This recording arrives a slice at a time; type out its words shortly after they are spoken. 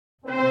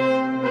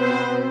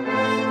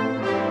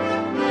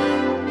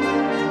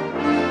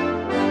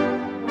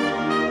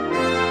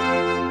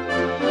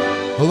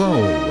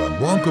Hello,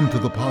 and welcome to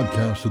the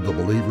podcast of the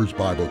Believer's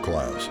Bible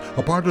Class,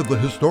 a part of the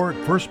historic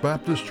First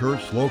Baptist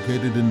Church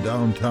located in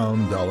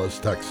downtown Dallas,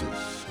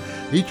 Texas.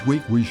 Each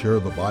week we share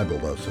the Bible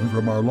lesson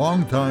from our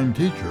longtime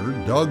teacher,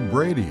 Doug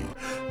Brady.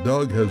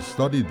 Doug has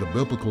studied the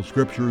biblical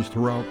scriptures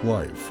throughout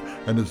life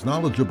and is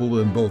knowledgeable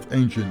in both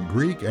ancient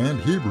Greek and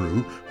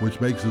Hebrew,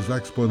 which makes his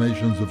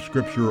explanations of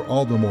Scripture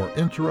all the more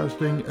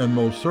interesting and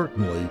most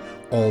certainly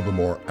all the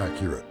more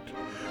accurate.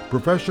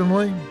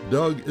 Professionally,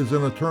 Doug is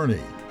an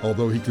attorney,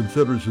 although he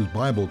considers his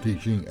Bible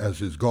teaching as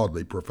his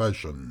godly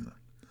profession.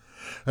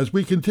 As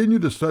we continue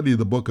to study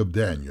the book of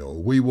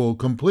Daniel, we will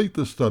complete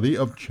the study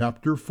of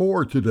chapter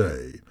 4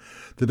 today.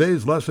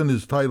 Today's lesson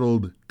is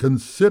titled,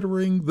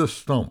 Considering the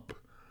Stump,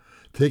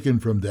 taken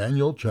from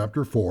Daniel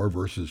chapter 4,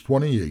 verses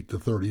 28 to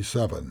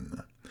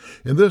 37.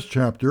 In this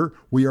chapter,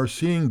 we are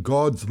seeing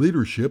God's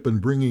leadership in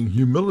bringing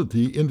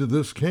humility into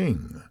this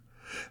king.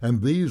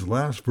 And these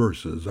last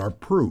verses are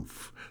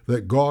proof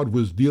that God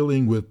was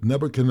dealing with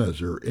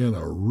Nebuchadnezzar in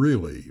a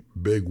really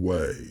big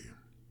way.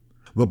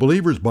 The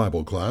Believer's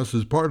Bible Class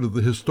is part of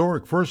the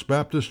historic First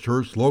Baptist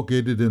Church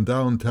located in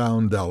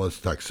downtown Dallas,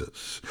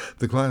 Texas.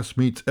 The class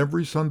meets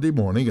every Sunday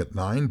morning at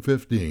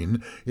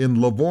 9:15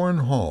 in Lavorne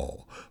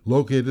Hall,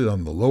 located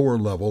on the lower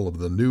level of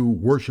the new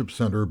Worship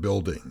Center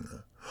building.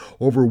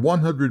 Over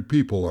 100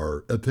 people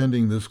are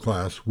attending this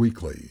class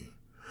weekly.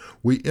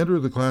 We enter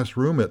the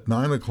classroom at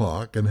 9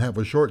 o'clock and have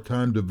a short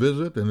time to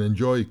visit and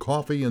enjoy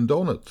coffee and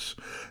donuts.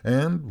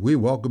 And we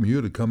welcome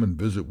you to come and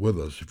visit with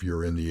us if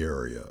you're in the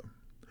area.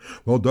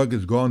 Well, Doug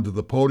has gone to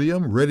the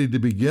podium, ready to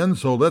begin,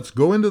 so let's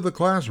go into the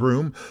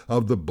classroom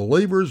of the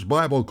Believer's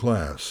Bible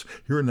Class.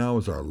 Here now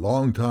is our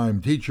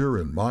longtime teacher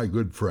and my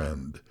good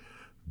friend,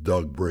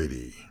 Doug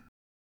Brady.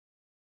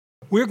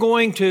 We're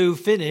going to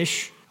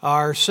finish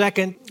our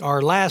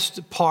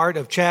last part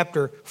of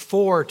chapter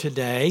 4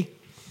 today.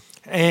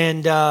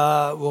 And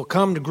we'll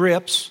come to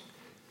grips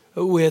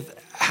with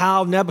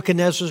how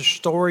Nebuchadnezzar's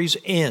stories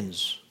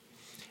ends.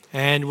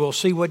 And we'll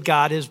see what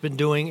God is going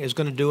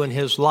to do in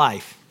his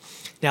life.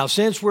 Now,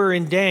 since we're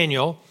in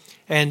Daniel,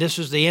 and this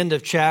is the end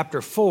of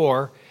chapter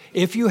 4,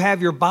 if you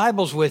have your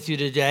Bibles with you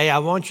today, I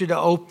want you to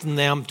open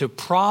them to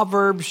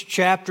Proverbs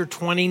chapter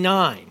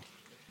 29.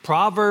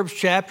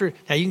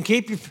 Now you can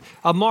keep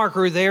a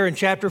marker there in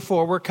chapter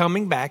 4, we're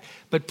coming back,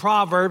 but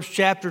Proverbs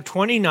chapter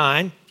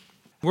 29,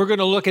 we're going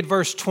to look at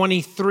verse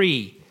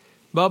 23.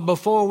 But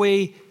before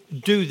we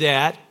do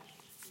that,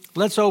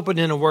 let's open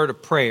in a word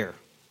of prayer.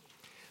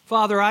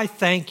 Father, I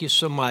thank you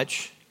so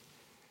much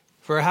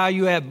for how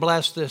you have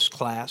blessed this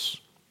class.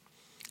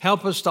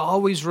 Help us to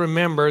always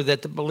remember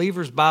that the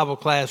Believer's Bible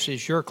Class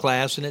is your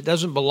class and it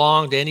doesn't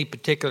belong to any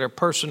particular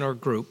person or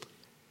group.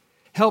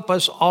 Help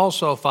us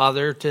also,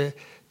 Father,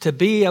 to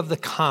be of the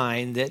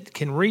kind that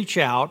can reach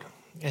out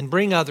and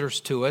bring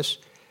others to us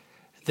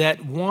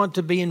that want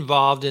to be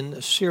involved in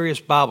a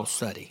serious Bible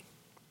study.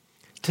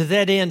 To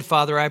that end,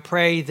 Father, I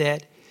pray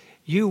that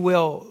you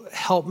will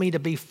help me to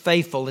be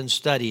faithful in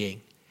studying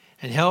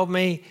and help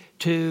me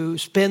to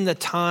spend the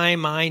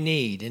time I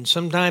need. And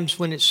sometimes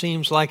when it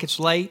seems like it's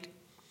late,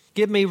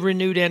 give me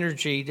renewed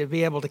energy to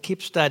be able to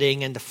keep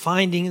studying and to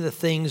finding the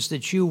things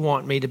that you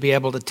want me to be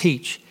able to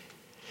teach.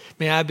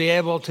 May I be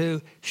able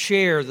to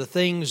share the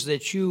things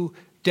that you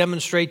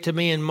demonstrate to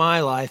me in my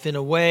life in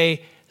a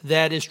way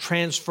that is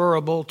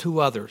transferable to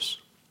others.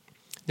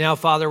 Now,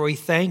 Father, we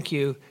thank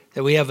you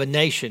that we have a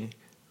nation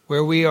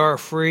where we are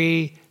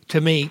free to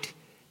meet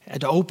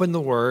and to open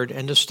the Word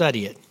and to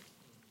study it.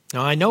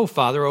 Now, I know,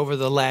 Father, over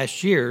the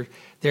last year,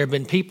 there have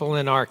been people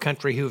in our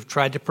country who have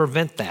tried to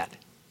prevent that.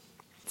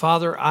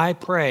 Father, I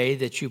pray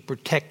that you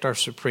protect our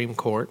Supreme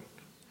Court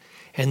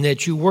and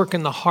that you work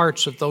in the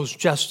hearts of those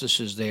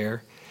justices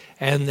there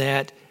and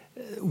that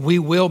we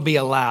will be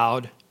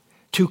allowed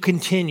to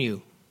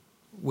continue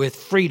with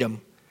freedom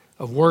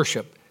of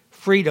worship,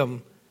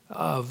 freedom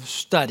of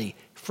study,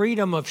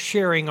 freedom of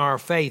sharing our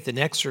faith and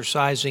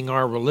exercising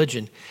our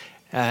religion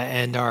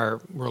and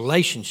our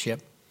relationship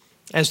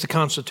as the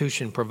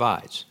Constitution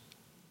provides.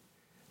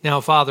 Now,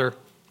 Father,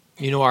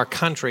 you know our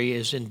country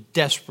is in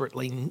desperate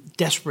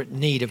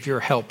need of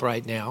your help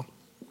right now.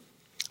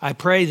 I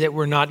pray that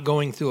we're not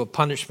going through a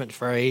punishment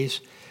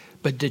phase,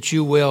 but that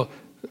you will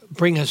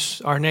bring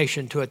our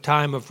nation to a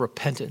time of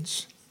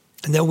repentance,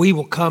 and that we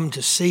will come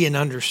to see and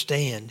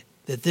understand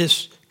that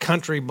this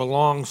country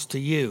belongs to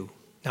you.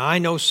 Now, I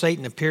know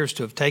Satan appears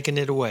to have taken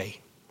it away,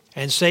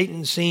 and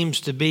Satan seems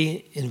to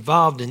be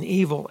involved in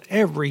evil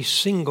every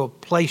single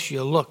place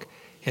you look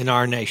in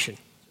our nation.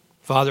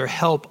 Father,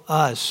 help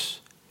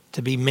us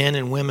to be men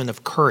and women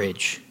of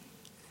courage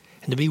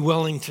and to be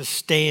willing to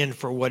stand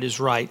for what is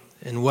right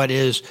and what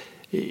is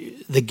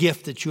the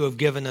gift that you have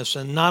given us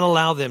and not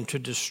allow them to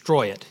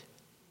destroy it.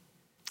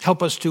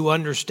 Help us to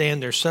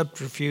understand their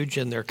subterfuge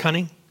and their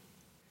cunning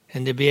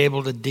and to be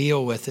able to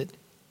deal with it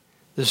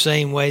the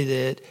same way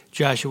that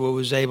Joshua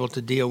was able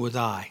to deal with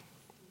Ai.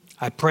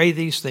 I pray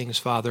these things,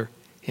 Father,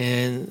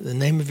 in the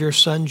name of your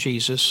Son,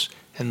 Jesus,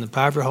 and the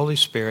power of your Holy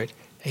Spirit.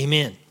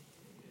 Amen.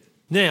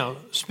 Now,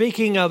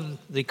 speaking of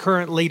the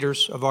current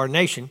leaders of our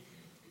nation,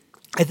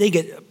 I think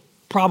it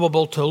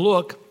probable to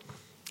look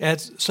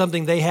at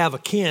something they have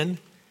akin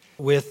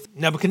with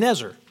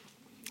Nebuchadnezzar.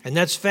 And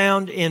that's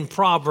found in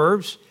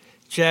Proverbs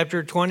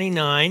chapter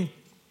 29,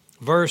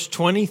 verse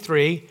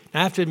 23.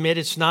 I have to admit,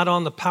 it's not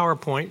on the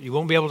PowerPoint. You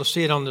won't be able to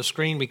see it on the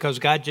screen because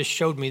God just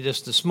showed me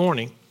this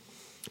morning.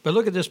 But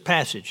look at this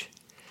passage.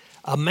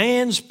 A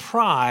man's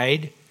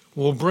pride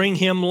will bring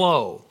him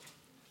low,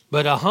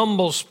 but a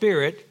humble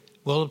spirit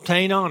will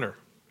obtain honor.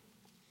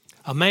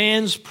 A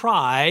man's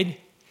pride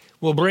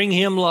will bring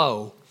him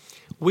low.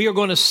 We are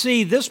going to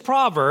see this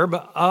proverb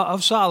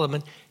of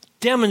Solomon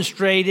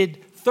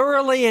demonstrated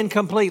thoroughly and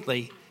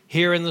completely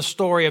here in the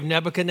story of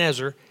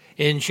Nebuchadnezzar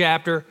in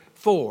chapter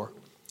 4.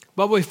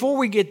 But before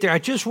we get there, I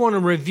just want to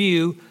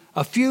review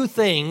a few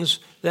things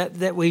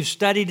that we've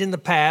studied in the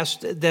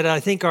past that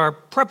I think are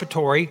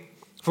preparatory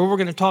for what we're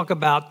going to talk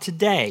about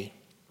today.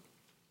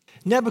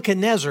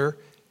 Nebuchadnezzar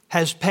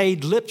has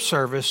paid lip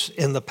service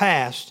in the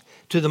past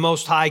to the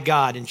Most High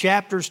God. In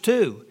chapters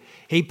 2,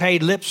 he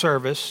paid lip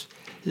service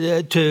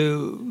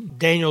to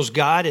Daniel's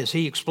God as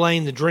he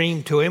explained the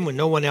dream to him when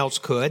no one else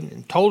could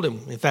and told him,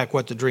 in fact,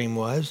 what the dream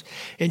was.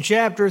 In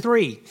chapter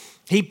 3,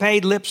 he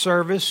paid lip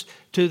service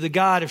to the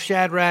God of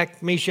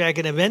Shadrach, Meshach,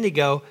 and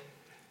Abednego,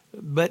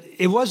 but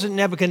it wasn't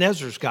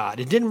Nebuchadnezzar's God.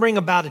 It didn't bring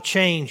about a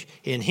change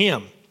in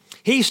him.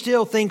 He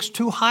still thinks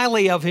too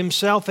highly of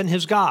himself and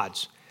his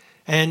gods,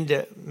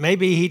 and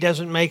maybe he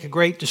doesn't make a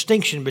great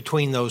distinction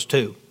between those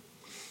two.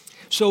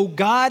 So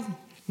God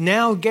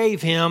now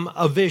gave him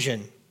a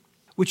vision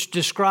which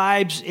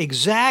describes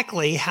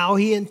exactly how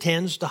he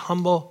intends to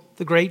humble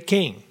the great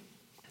king.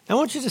 I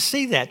want you to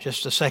see that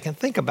just a second.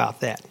 Think about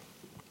that.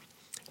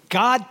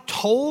 God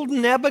told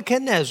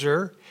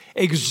Nebuchadnezzar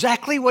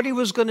exactly what he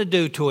was going to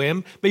do to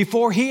him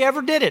before he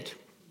ever did it.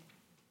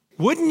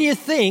 Wouldn't you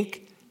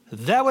think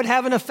that would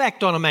have an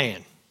effect on a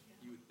man?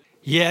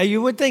 Yeah,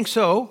 you would think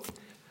so.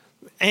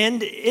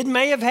 And it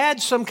may have had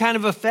some kind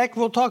of effect.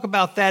 We'll talk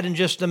about that in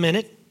just a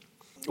minute.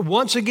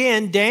 Once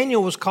again,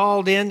 Daniel was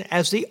called in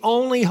as the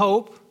only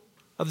hope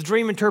of the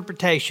dream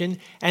interpretation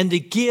and to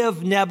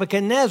give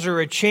Nebuchadnezzar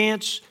a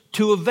chance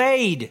to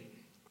evade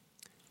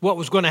what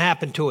was going to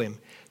happen to him,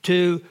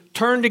 to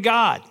turn to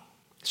God,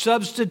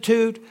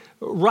 substitute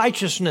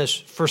righteousness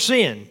for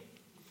sin.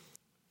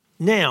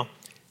 Now,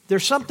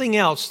 there's something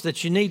else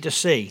that you need to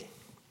see,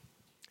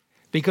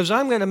 because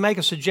I'm going to make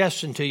a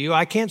suggestion to you.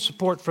 I can't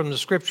support from the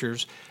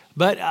scriptures,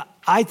 but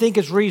I think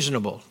it's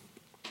reasonable.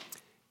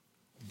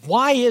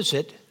 Why is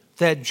it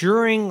that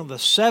during the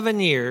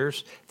 7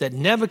 years that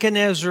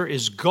Nebuchadnezzar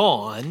is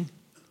gone,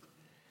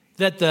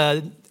 that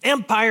the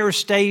empire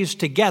stays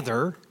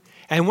together,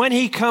 and when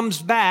he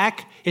comes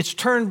back, it's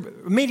turned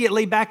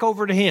immediately back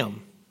over to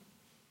him?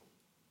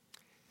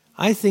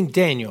 I think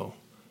Daniel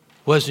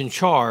was in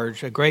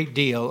charge a great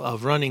deal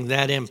of running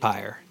that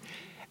empire.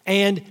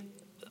 And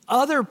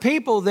other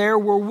people there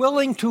were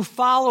willing to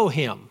follow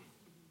him.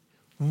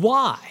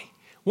 Why?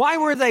 Why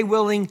were they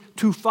willing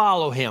to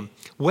follow him?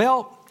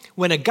 Well,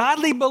 when a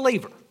godly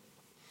believer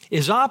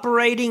is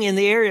operating in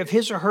the area of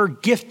his or her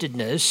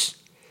giftedness,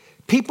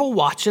 people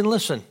watch and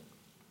listen.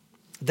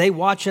 They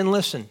watch and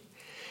listen.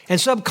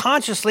 And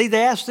subconsciously,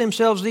 they ask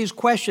themselves these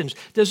questions.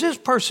 Does this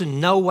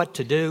person know what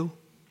to do?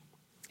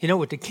 You know,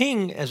 with the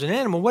king as an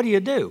animal, what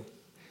do?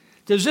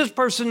 Does this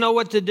person know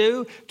what to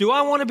do? Do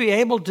I want to be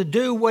able to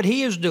do what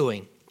he is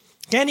doing?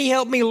 Can he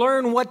help me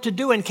learn what to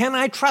do? And can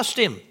I trust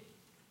him?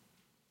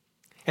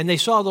 And they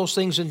saw those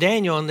things in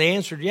Daniel, and they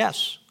answered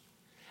yes.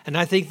 And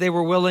I think they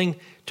were willing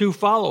to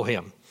follow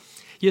him.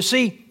 You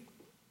see,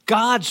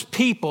 God's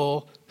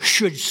people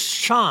should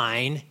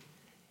shine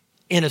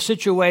in a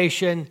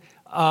situation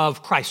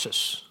of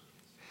crisis.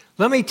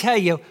 Let me tell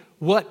you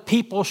what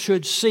people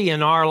should see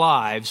in our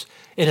lives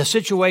in a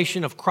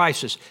situation of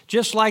crisis,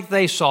 just like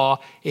they saw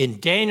in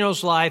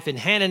Daniel's life, in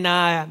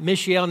Hananiah,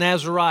 Mishael, and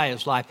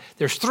Azariah's life.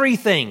 There's 3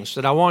 things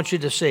that I want you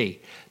to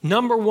see.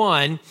 Number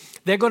 1,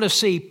 they're going to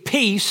see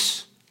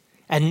peace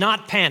and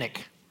not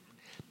panic.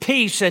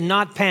 Peace and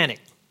not panic.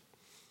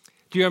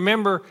 Do you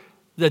remember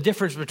the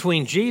difference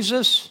between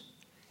Jesus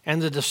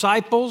and the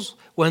disciples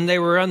when they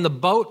were on the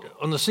boat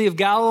on the Sea of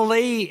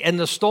Galilee and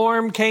the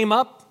storm came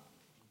up?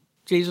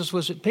 Jesus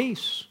was at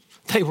peace.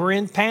 They were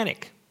in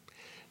panic.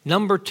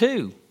 Number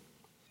 2,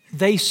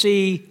 they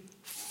see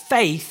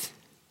faith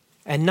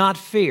and not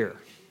fear.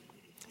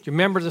 Do you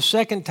remember the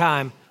second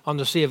time on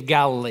the Sea of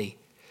Galilee?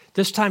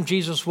 This time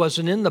Jesus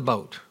wasn't in the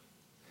boat.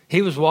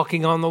 He was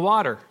walking on the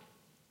water.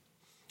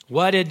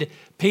 What did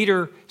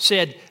Peter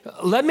said?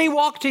 Let me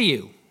walk to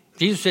you.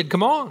 Jesus said,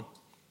 come on.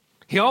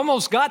 He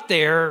almost got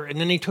there, and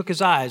then he took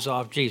his eyes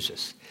off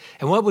Jesus.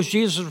 And what was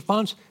Jesus'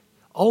 response?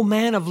 Oh,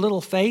 man of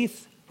little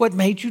faith, what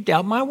made you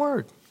doubt my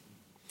word?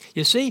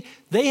 You see,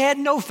 they had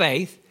no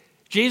faith.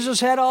 Jesus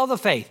had all the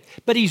faith.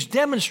 But he's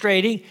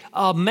demonstrating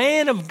a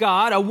man of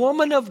God, a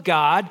woman of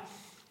God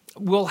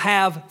will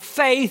have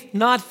faith,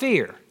 not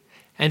fear.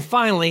 And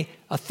finally,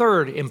 a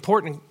third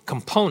important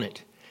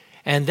component,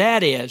 and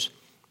that is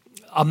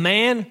a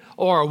man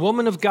or a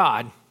woman of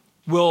God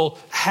will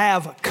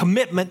have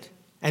commitment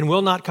and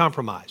will not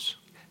compromise.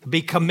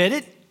 Be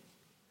committed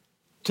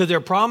to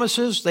their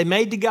promises they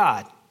made to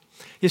God.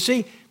 You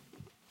see,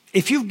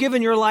 if you've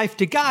given your life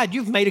to God,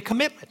 you've made a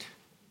commitment.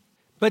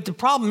 But the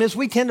problem is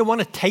we tend to want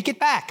to take it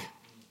back.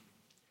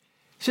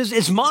 He says,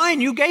 it's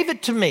mine, you gave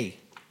it to me.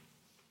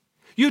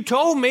 You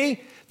told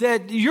me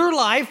that your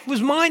life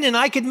was mine and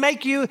I could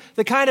make you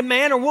the kind of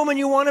man or woman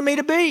you wanted me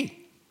to be.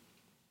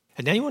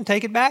 And now you want to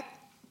take it back?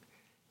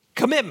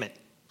 Commitment,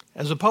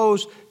 as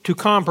opposed to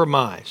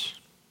compromise.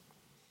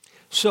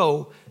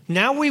 So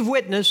now we've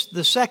witnessed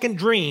the second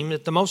dream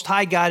that the Most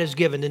High God has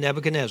given to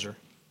Nebuchadnezzar.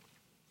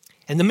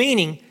 And the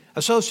meaning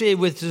associated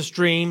with this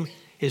dream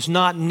is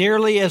not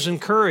nearly as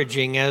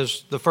encouraging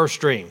as the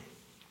first dream.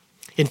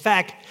 In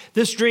fact,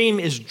 this dream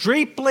is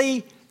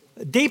deeply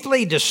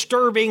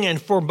disturbing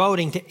and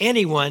foreboding to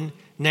anyone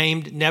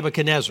named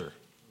Nebuchadnezzar.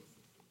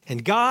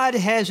 And God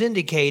has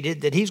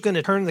indicated that he's going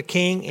to turn the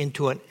king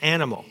into an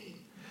animal.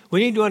 We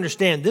need to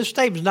understand this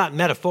statement is not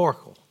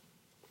metaphorical.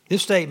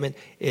 This statement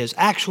is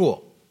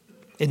actual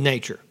in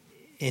nature.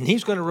 And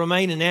he's going to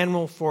remain an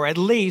animal for at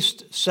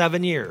least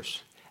 7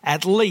 years.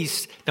 At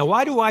least. Now,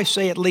 why do I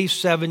say at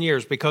least 7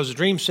 years? Because the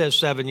dream says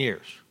 7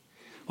 years.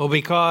 Well,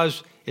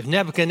 because if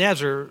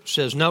Nebuchadnezzar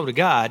says no to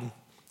God,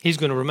 he's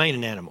going to remain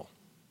an animal.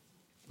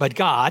 But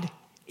God,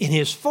 in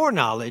his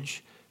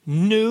foreknowledge,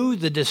 knew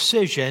the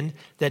decision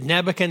that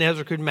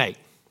Nebuchadnezzar could make.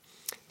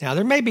 Now,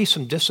 there may be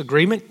some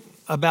disagreement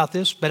about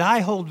this, but I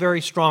hold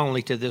very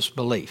strongly to this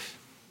belief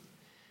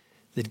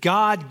that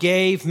God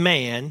gave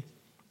man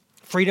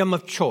freedom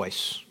of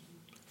choice,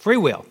 free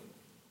will.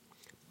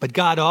 But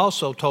God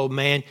also told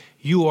man,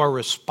 you are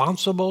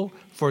responsible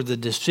for the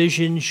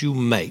decisions you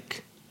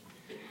make.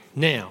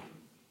 Now,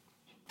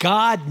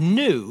 God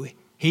knew,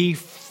 he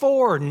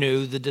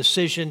foreknew the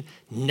decision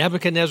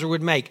Nebuchadnezzar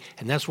would make,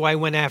 and that's why he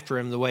went after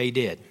him the way he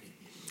did.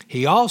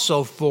 He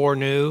also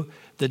foreknew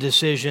the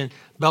decision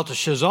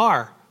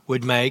Belteshazzar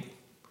would make,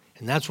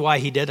 and that's why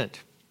he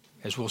didn't,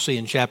 as we'll see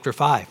in chapter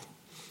 5.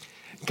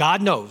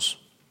 God knows.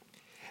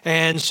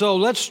 And so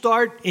let's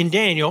start in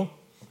Daniel,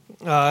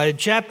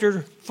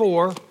 chapter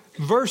 4,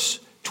 verse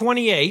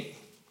 28,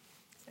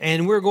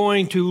 and we're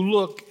going to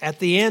look at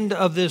the end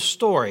of this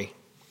story.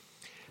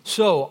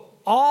 So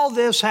all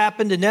this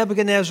happened to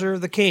Nebuchadnezzar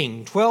the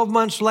king. 12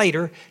 months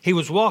later, he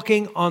was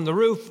walking on the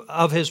roof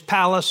of his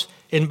palace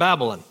in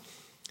Babylon.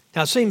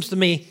 Now, it seems to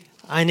me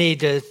I need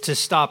to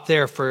stop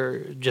there for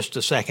just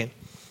a second.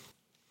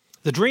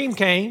 The dream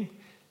came.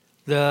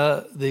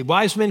 The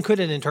wise men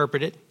couldn't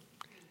interpret it.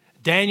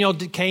 Daniel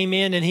came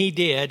in and he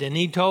did, and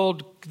he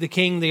told the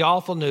king the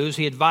awful news.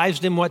 He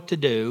advised him what to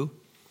do.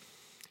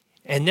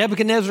 And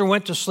Nebuchadnezzar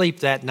went to sleep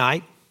that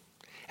night.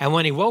 And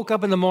when he woke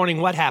up in the morning,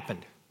 what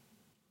happened?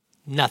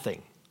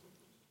 Nothing.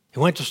 He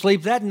went to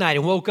sleep that night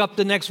and woke up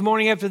the next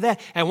morning after that.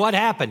 And what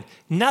happened?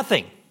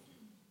 Nothing.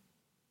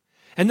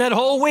 And that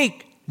whole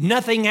week,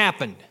 nothing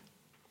happened.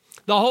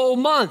 The whole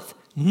month,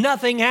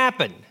 nothing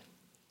happened.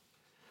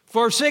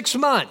 For 6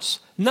 months,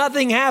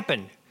 nothing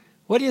happened.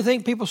 What do you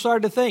think people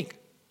started to think?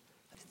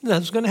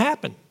 Nothing's going to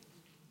happen.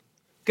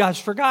 God's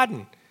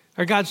forgotten.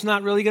 Or God's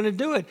not really going to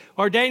do it.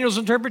 Or Daniel's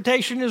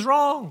interpretation is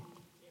wrong.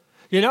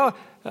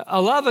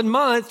 11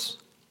 months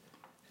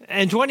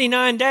and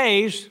 29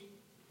 days,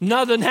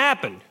 nothing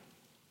happened.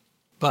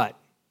 But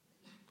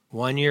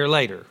 1 year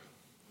later,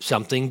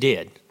 something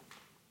did.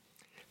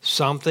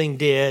 Something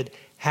did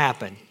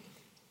happen.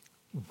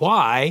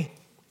 Why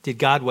did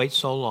God wait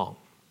so long?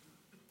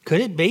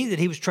 Could it be that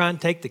he was trying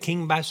to take the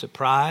king by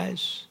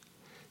surprise?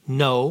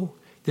 No,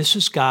 this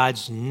is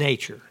God's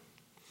nature.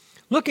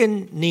 Look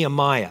in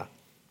Nehemiah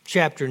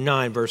chapter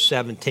 9, verse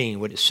 17,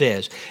 what it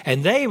says.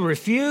 And they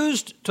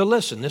refused to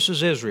listen. This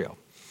is Israel.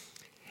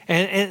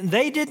 And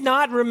they did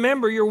not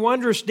remember your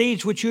wondrous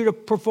deeds which you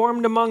had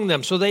performed among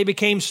them. So they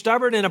became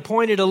stubborn and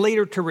appointed a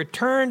leader to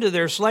return to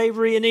their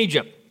slavery in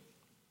Egypt.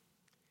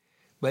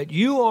 But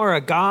you are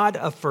a God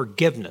of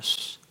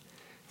forgiveness,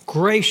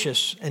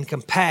 gracious and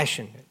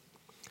compassionate,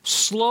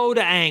 slow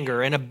to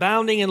anger, and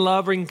abounding in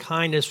loving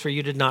kindness, for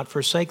you did not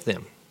forsake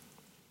them.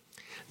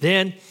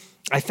 Then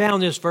I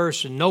found this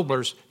verse in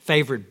Nobler's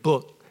favorite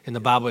book in the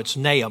Bible. It's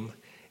Nahum,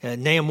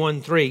 Nahum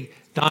 1:3.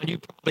 Don, you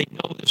probably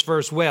know this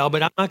verse well,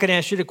 but I'm not going to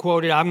ask you to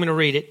quote it. I'm going to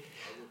read it.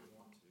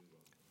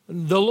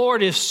 The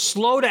Lord is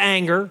slow to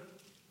anger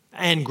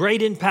and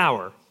great in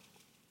power,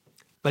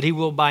 but he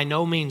will by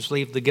no means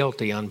leave the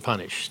guilty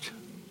unpunished.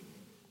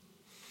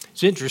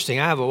 It's interesting.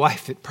 I have a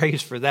wife that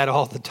prays for that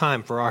all the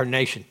time for our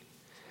nation.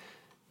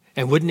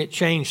 And wouldn't it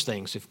change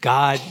things if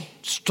God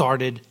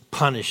started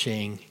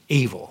punishing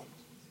evil?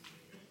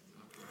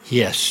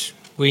 Yes,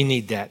 we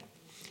need that.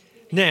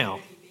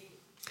 Now,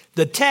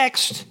 the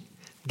text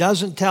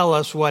doesn't tell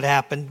us what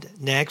happened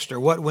next or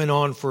what went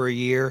on for a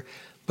year,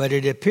 but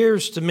it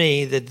appears to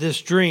me that this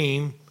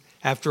dream,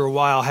 after a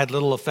while, had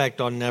little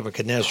effect on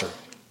Nebuchadnezzar.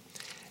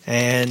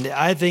 And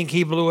I think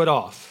he blew it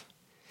off.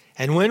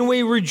 And when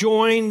we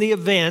rejoin the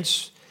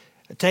events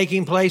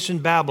taking place in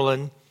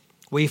Babylon,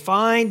 we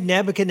find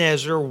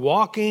Nebuchadnezzar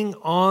walking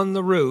on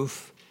the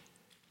roof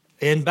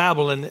in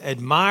Babylon,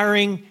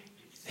 admiring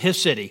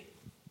his city.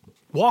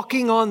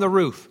 Walking on the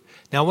roof.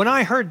 Now, when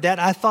I heard that,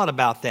 I thought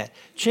about that.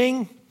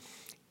 Ching,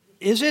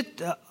 is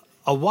it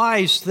a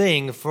wise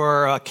thing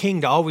for a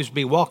king to always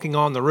be walking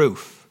on the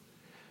roof?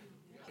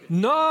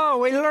 No,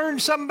 we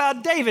learned something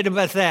about David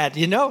about that,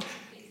 you know.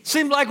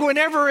 Seems like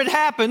whenever it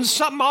happens,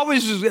 something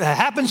always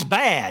happens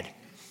bad.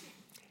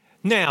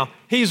 Now,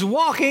 he's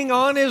walking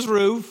on his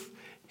roof.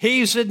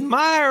 He's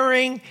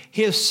admiring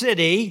his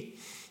city.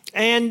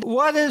 And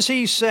what does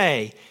he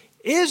say?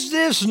 Is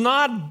this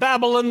not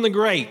Babylon the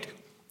Great?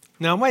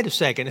 Now, wait a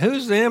second.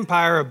 Who's the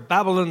empire of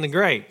Babylon the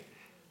Great?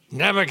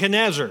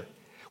 Nebuchadnezzar,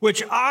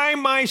 which I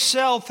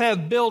myself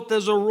have built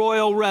as a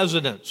royal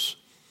residence.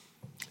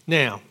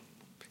 Now,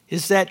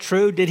 is that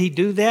true? Did he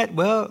do that?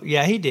 Well,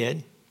 yeah, he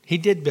did. He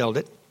did build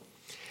it.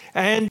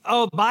 And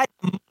by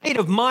the might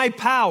of my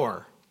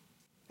power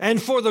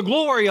and for the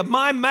glory of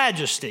my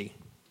majesty.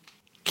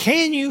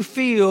 Can you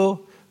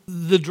feel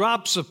the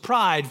drops of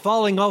pride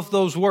falling off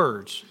those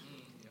words?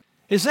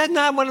 Is that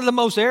not one of the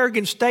most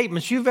arrogant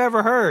statements you've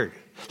ever heard?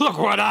 Look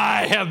what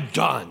I have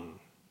done.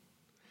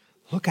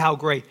 Look how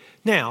great.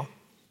 Now,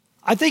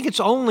 I think it's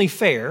only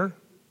fair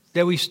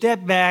that we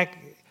step back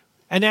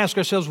and ask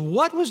ourselves,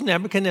 what was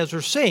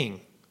Nebuchadnezzar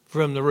seeing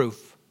from the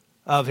roof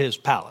of his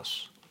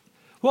palace?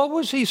 What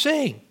was he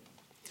seeing?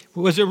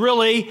 Was it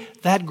really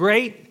that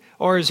great?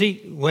 Or is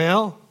he,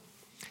 well,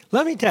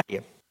 let me tell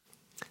you,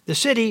 the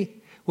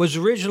city was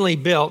originally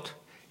built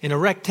in a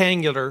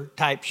rectangular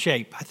type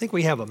shape. I think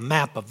we have a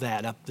map of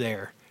that up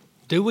there.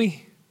 Do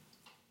we?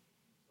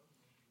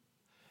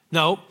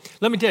 No.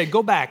 Let me tell you,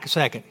 go back a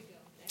second.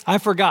 I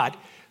forgot.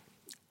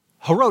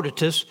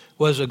 Herodotus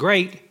was a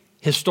great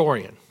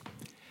historian.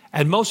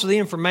 And most of the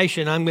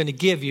information I'm going to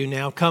give you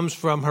now comes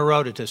from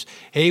Herodotus.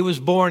 He was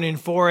born in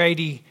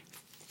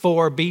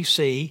 484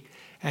 BC,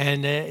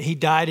 and he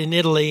died in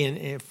Italy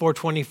in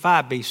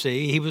 425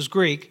 BC. He was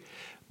Greek,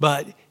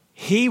 but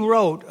he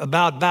wrote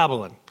about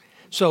Babylon.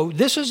 So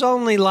this is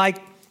only like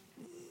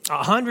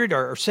 100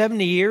 or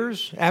 70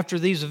 years after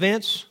these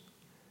events.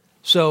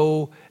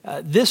 So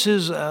this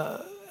is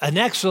an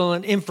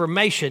excellent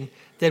information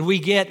that we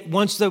get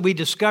once that we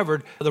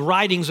discovered the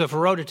writings of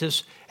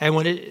Herodotus and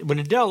when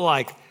it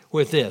dealt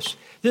with this.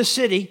 This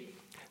city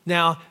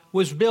now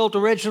was built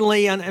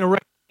originally in a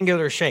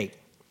rectangular shape.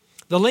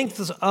 The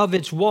length of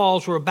its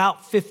walls were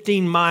about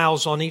 15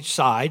 miles on each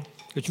side,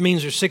 which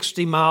means there's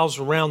 60 miles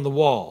around the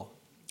wall.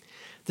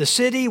 The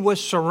city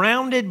was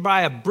surrounded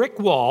by a brick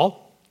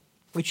wall,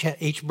 which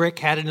each brick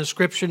had an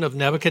inscription of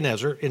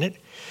Nebuchadnezzar in it.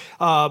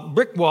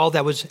 Brick wall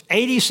that was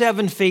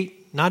 87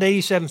 feet, not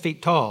 87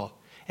 feet tall,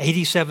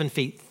 87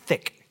 feet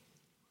thick.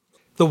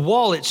 The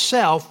wall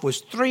itself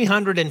was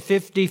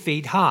 350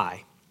 feet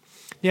high.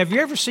 Now, have you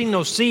ever seen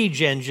those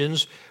siege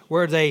engines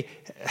where they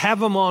have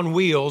them on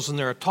wheels and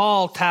they're a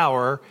tall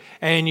tower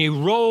and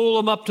you roll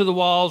them up to the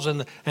walls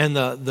and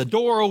the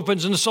door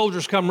opens and the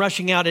soldiers come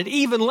rushing out at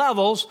even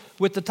levels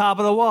with the top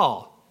of the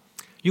wall?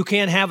 You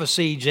can't have a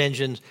siege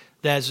engine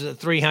that's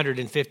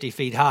 350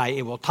 feet high.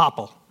 It will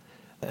topple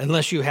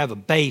unless you have a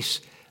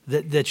base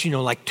that's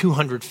like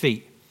 200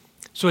 feet.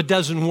 So it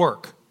doesn't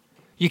work.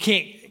 You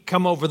can't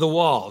come over the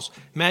walls.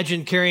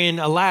 Imagine carrying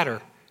a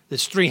ladder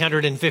that's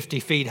 350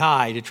 feet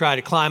high to try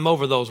to climb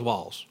over those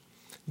walls.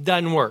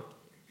 Doesn't work.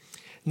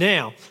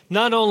 Now,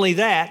 not only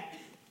that,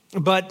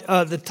 but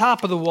the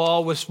top of the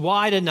wall was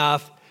wide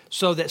enough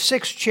so that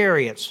 6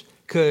 chariots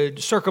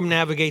could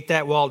circumnavigate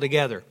that wall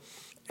together.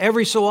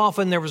 Every so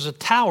often there was a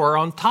tower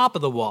on top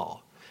of the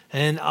wall.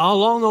 And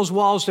along those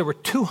walls there were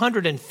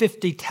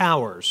 250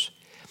 towers.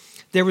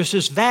 There was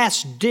this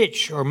vast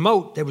ditch or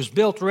moat that was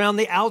built around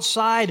the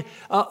outside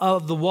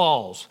of the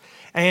walls.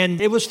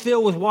 And it was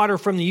filled with water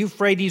from the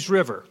Euphrates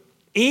River.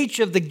 Each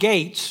of the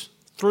gates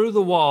through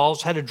the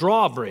walls had a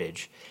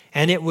drawbridge,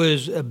 and it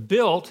was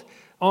built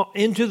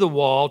into the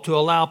wall to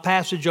allow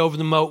passage over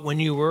the moat when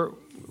you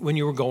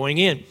were going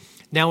in.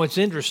 Now it's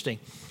interesting.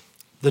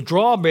 The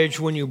drawbridge,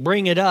 when you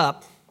bring it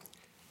up,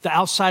 the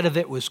outside of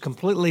it was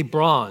completely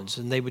bronze,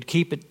 and they would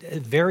keep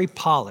it very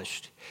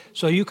polished.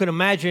 So you can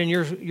imagine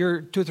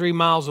you're 2 or 3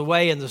 miles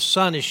away, and the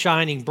sun is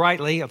shining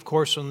brightly, of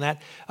course, on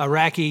that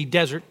Iraqi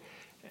desert.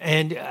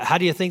 And how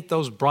do you think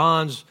those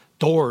bronze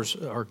doors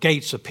or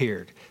gates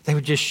appeared? They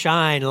would just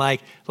shine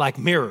like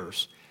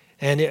mirrors.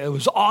 And it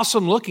was an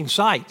awesome looking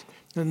sight.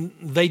 And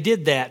they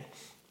did that.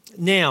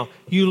 Now,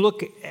 you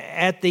look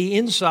at the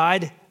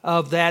inside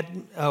of that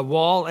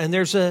wall, and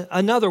there's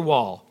another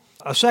wall,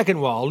 a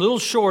second wall, a little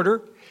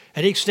shorter,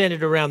 and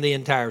extended around the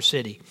entire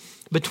city.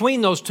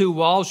 Between those 2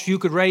 walls, you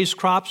could raise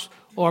crops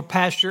or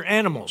pasture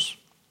animals.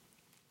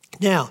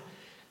 Now,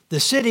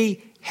 the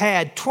city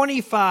had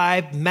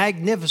 25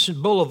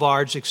 magnificent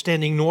boulevards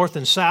extending north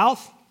and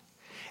south,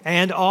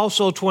 and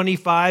also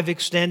 25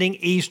 extending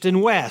east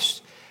and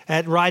west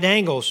at right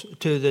angles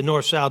to the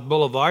north-south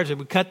boulevards. It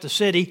would cut the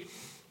city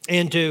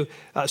into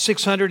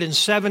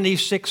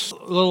 676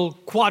 little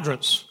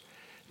quadrants.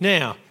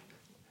 Now,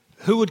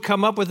 who would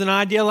come up with an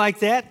idea like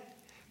that?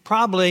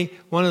 Probably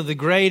one of the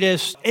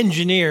greatest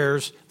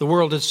engineers the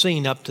world had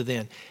seen up to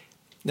then.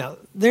 Now,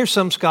 there's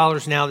some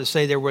scholars now that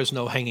say there was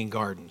no hanging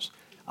gardens.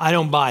 I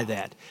don't buy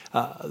that.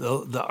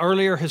 The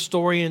earlier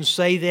historians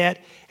say that,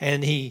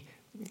 and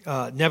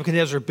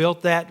Nebuchadnezzar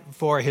built that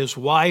for his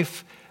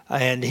wife,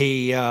 and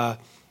he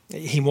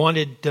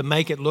wanted to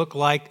make it look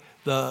like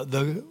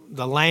the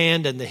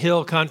land and the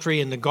hill country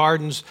and the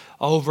gardens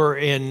over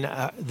in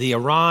the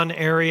Iran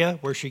area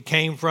where she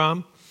came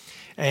from.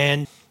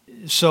 And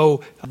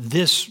so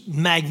this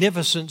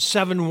magnificent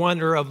seven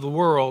wonder of the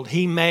world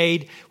he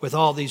made with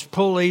all these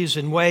pulleys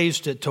and ways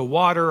to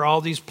water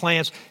all these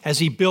plants as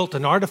he built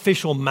an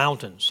artificial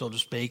mountain, so to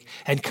speak,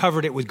 and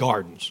covered it with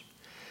gardens.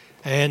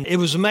 And it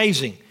was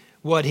amazing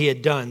what he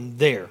had done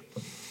there.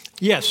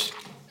 Yes?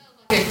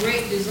 A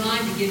great design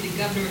to give the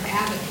governor of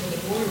Abbott for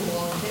the border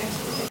wall in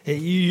Texas.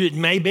 It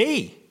may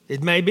be.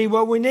 It may be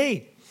what we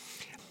need.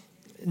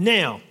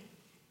 Now,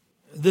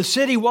 the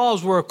city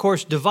walls were, of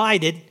course,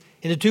 divided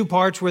into two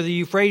parts where the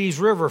Euphrates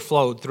River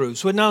flowed through.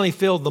 So it not only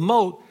filled the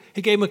moat,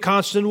 it gave them a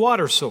constant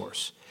water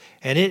source.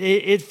 And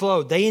it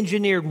flowed. They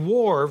engineered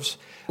wharves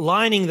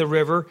lining the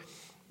river,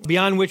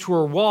 beyond which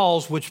were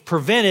walls which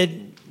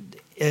prevented,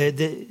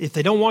 if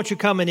they don't want you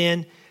coming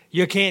in,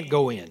 you can't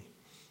go in.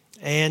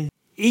 And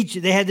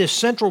they had this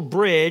central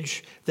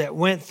bridge that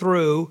went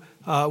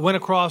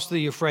across the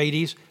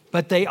Euphrates,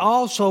 but they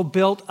also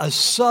built a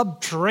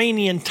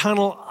subterranean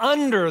tunnel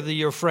under the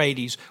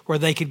Euphrates where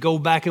they could go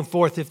back and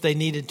forth if they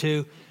needed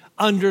to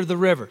under the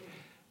river.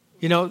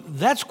 You know,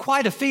 that's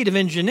quite a feat of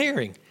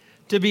engineering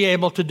to be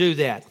able to do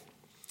that.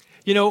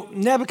 You know,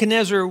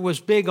 Nebuchadnezzar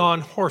was big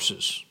on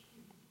horses.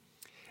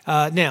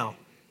 Now,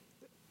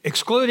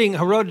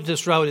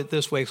 Herodotus wrote it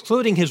this way,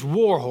 excluding his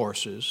war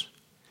horses,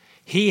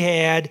 he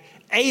had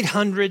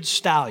 800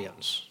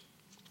 stallions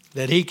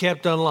that he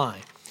kept on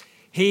line.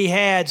 He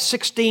had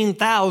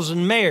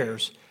 16,000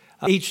 mares,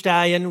 each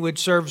stallion which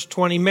serves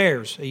 20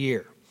 mares a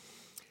year.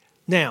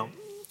 Now,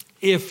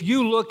 if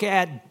you look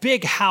at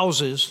big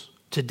houses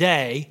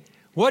today,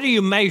 what do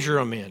you measure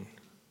them in?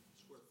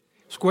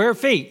 Square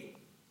feet.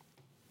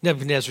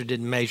 Nebuchadnezzar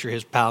didn't measure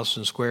his palace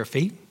in square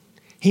feet.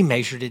 He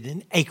measured it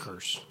in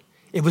acres.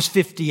 It was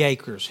 50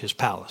 acres, his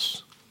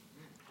palace.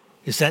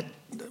 Is that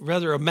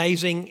rather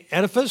amazing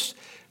edifice?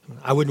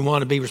 I wouldn't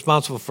want to be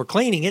responsible for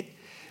cleaning it.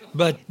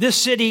 But this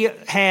city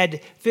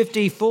had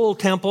 50 full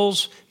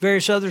temples,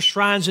 various other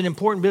shrines and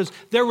important buildings.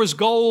 There was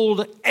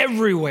gold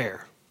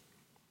everywhere.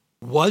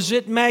 Was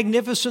it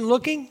magnificent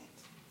looking?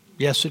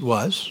 Yes, it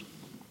was.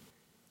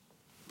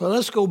 But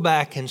let's go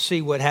back and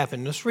see what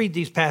happened. Let's read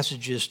these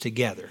passages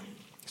together,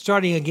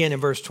 starting again in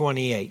verse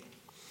 28.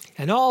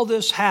 And all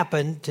this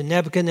happened to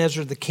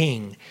Nebuchadnezzar the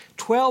king.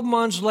 12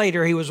 months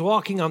later, he was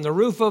walking on the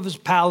roof of his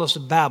palace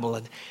of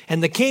Babylon.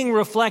 And the king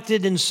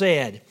reflected and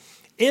said,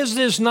 "Is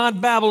this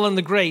not Babylon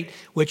the Great,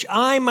 which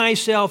I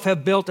myself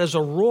have built as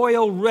a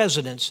royal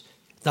residence,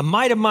 the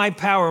might of my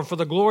power and for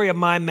the glory of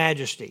my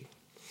majesty?"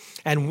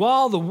 And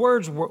while the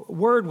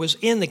word was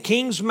in the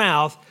king's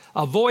mouth,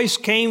 a voice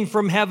came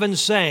from heaven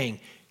saying,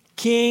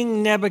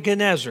 "King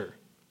Nebuchadnezzar,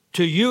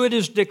 to you it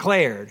is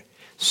declared,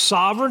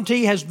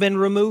 sovereignty has been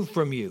removed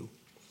from you,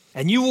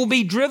 and you will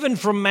be driven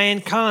from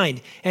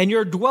mankind, and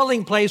your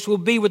dwelling place will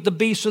be with the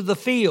beasts of the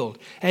field,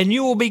 and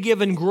you will be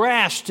given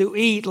grass to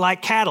eat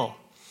like cattle.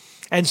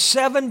 And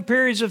 7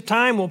 periods of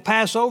time will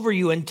pass over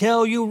you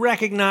until you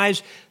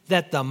recognize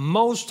that the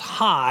Most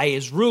High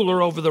is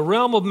ruler over the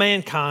realm of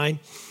mankind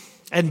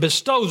and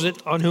bestows it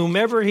on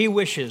whomever he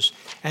wishes."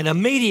 And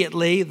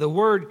immediately the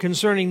word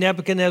concerning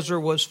Nebuchadnezzar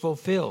was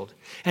fulfilled.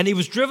 And he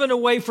was driven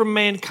away from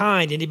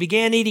mankind, and he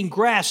began eating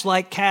grass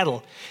like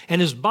cattle, and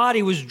his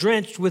body was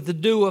drenched with the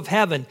dew of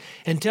heaven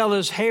until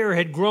his hair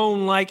had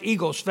grown like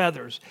eagle's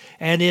feathers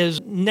and his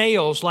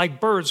nails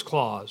like bird's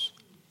claws.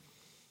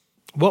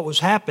 What was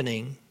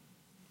happening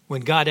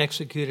when God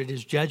executed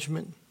his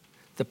judgment?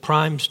 The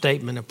prime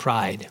statement of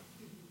pride.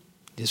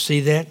 Do you see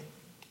that?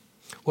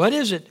 What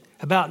is it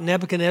about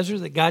Nebuchadnezzar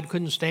that God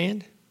couldn't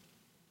stand?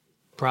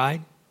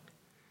 Pride.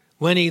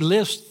 When he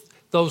lists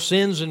those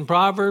sins in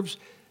Proverbs,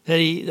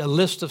 a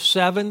list of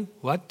 7,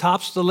 what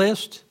tops the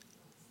list?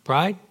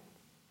 Pride.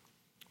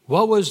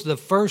 What was the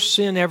first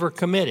sin ever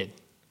committed?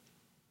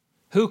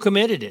 Who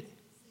committed it?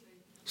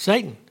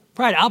 Satan.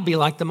 Pride. I'll be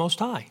like the Most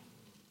High.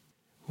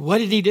 What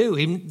did he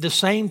do? The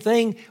same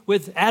thing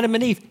with Adam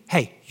and Eve.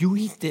 Hey, you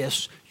eat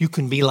this, you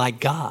can be like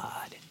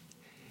God.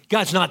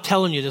 God's not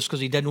telling you this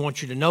because he doesn't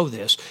want you to know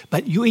this,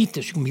 but you eat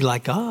this, you can be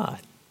like God.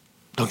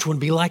 Don't you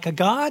want to be like a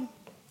God?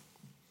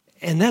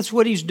 And that's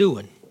what he's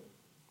doing.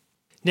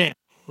 Now,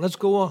 let's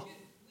go on.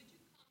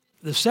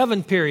 The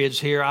 7 periods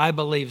here, I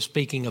believe,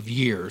 speaking of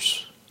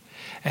years.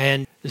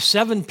 And the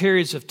 7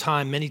 periods of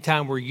time, many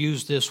times were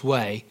used this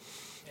way.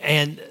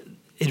 And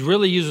it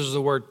really uses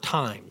the word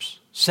times.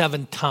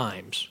 7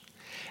 times.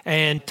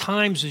 And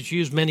times is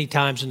used many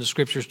times in the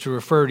scriptures to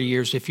refer to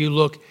years. If you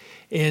look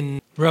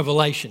in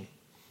Revelation,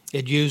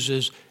 it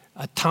uses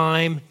a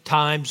time,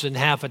 times, and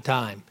half a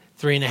time,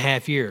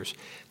 3.5 years.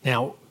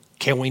 Now,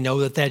 can we know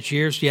that that's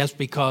years? Yes,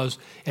 because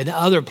in the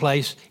other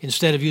place,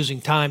 instead of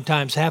using time,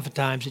 times, half a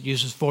times, it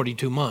uses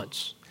 42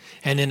 months.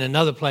 And in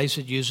another place,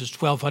 it uses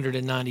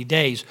 1,290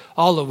 days,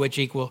 all of which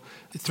equal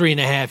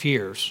 3.5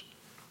 years.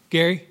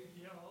 Gary?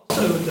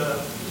 Also,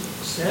 the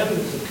 7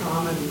 is a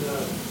common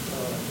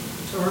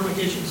term, I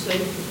guess you'd say,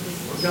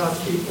 for God's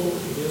people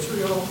in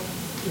Israel.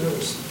 You know,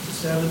 it's the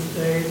seventh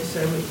day, the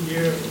seventh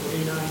year,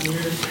 29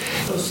 years.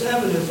 So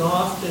 7 is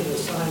often a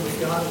sign that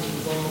God is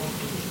involved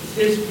with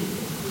his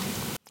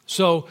people.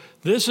 So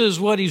this is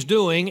what he's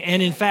doing.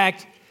 And in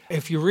fact,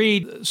 if you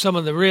read some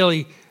of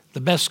the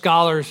best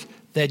scholars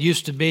that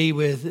used to be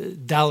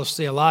with Dallas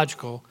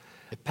Theological,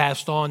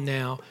 passed on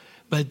now,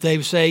 but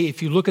they say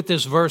if you look at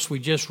this verse we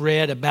just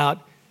read about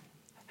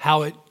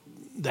how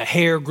the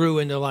hair grew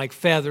into like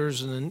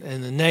feathers and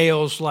the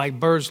nails like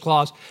bird's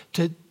claws,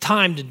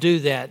 time to do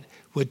that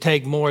would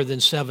take more than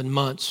 7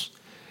 months.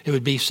 It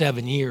would be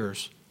 7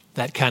 years,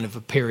 that kind of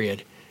a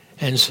period.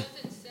 And so,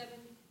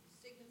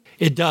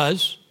 it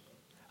does,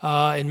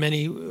 in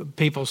many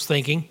people's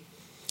thinking.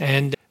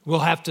 And we'll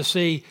have to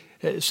see.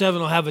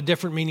 7 will have a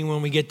different meaning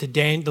when we get to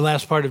the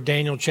last part of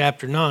Daniel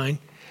chapter 9.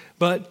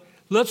 But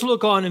let's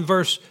look on in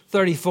verse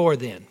 34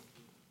 then.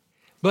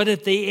 But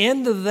at the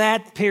end of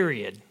that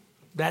period,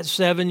 that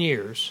 7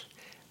 years,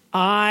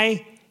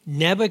 I,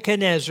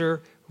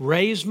 Nebuchadnezzar,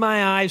 raised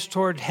my eyes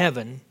toward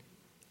heaven,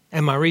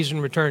 and my reason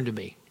returned to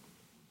me.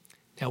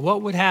 Now,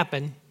 what would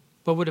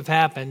have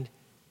happened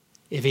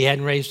if he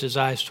hadn't raised his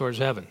eyes towards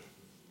heaven?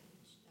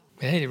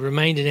 He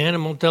remained an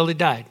animal until he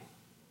died.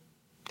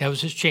 That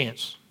was his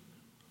chance.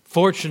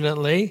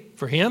 Fortunately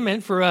for him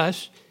and for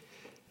us,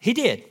 he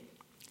did.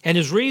 And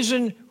his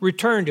reason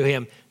returned to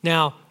him.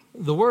 Now,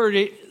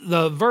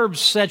 the verb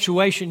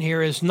situation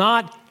here is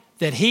not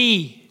that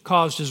he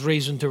caused his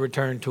reason to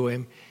return to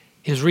him.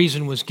 His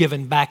reason was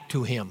given back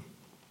to him.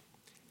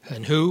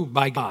 And who?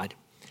 By God.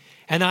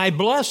 And I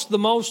blessed the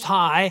Most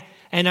High,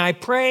 and I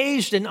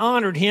praised and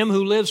honored him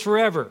who lives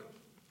forever.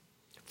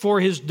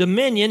 For his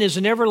dominion is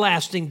an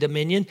everlasting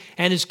dominion,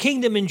 and his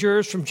kingdom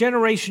endures from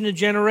generation to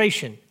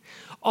generation.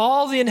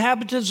 All the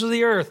inhabitants of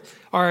the earth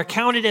are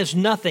accounted as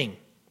nothing,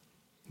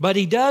 but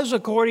he does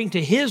according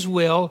to his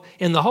will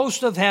in the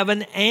host of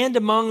heaven and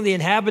among the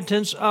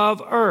inhabitants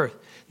of earth.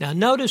 Now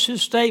notice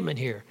his statement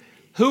here.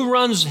 Who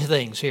runs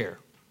things here?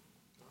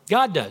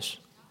 God does.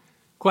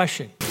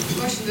 Question.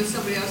 Question that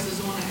somebody else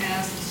doesn't want to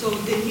ask. So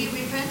did he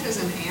repent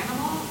as an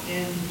animal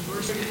in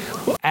verse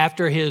 34?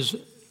 After his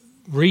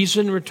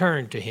reason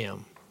returned to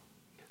him.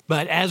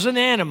 But as an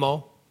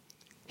animal,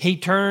 he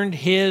turned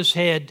his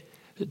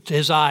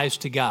eyes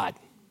to God.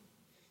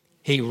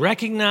 He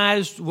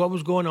recognized what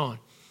was going on.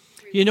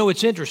 You know,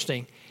 it's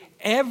interesting.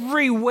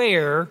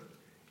 Everywhere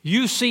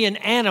you see an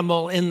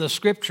animal in the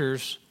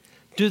scriptures,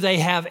 do they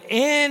have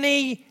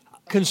any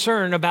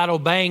concern about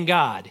obeying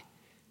God?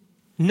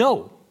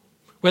 No.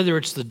 Whether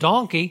it's the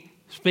donkey,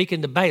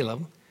 speaking to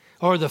Balaam,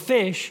 or the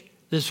fish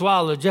that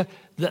swallowed,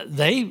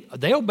 they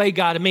obey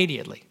God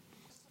immediately.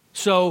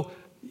 So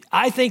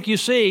I think you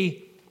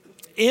see,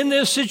 in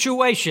this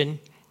situation,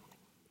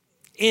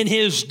 in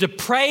his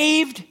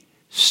depraved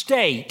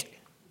state,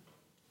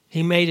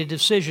 he made a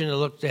decision to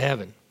look to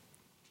heaven.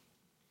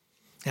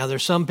 Now,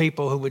 there's some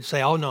people who would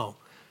say, oh, no,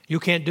 you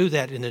can't do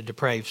that in a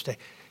depraved state.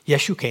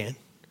 Yes, you can.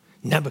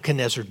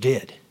 Nebuchadnezzar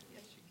did.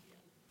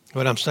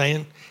 What I'm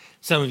saying?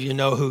 Some of you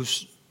know who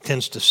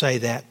tends to say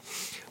that.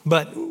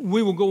 But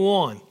we will go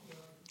on.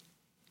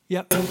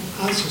 Yep.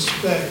 I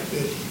suspect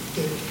that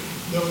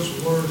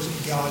those words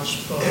that God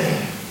spoke right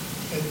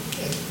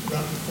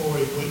before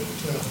he went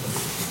to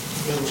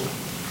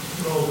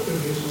roll through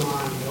his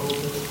mind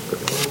over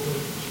and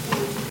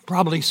over.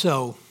 Probably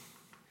so.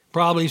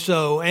 Probably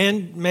so.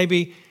 And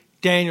maybe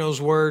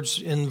Daniel's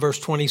words in verse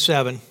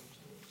 27.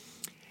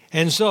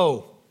 And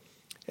so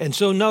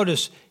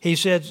notice, he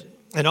says,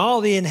 and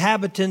all the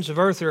inhabitants of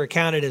earth are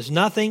accounted as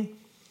nothing,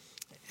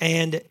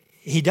 and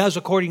he does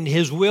according to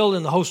his will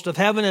in the host of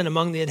heaven and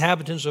among the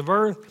inhabitants of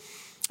earth,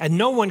 and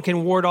no one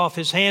can ward off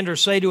his hand or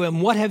say to him,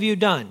 what have you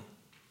done?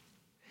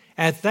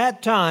 At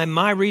that time,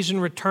 my reason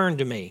returned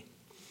to me,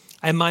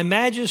 and my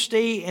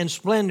majesty and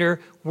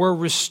splendor were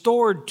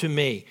restored to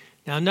me.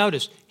 Now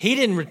notice, he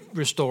didn't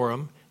restore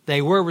them.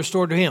 They were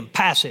restored to him,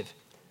 passive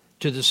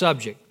to the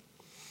subject.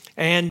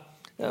 And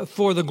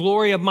for the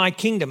glory of my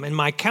kingdom, and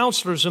my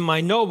counselors and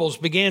my nobles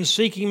began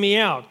seeking me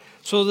out,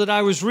 so that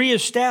I was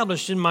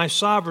reestablished in my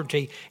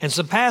sovereignty, and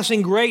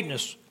surpassing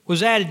greatness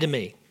was added to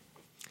me.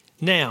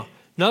 Now,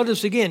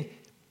 notice again,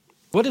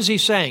 what is he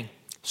saying?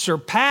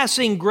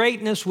 Surpassing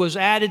greatness was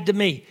added to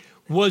me.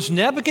 Was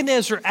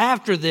Nebuchadnezzar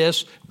after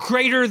this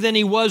greater than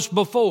he was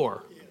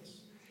before? Yes.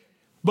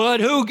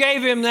 But who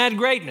gave him that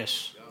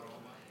greatness?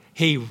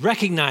 He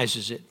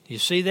recognizes it. You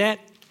see that?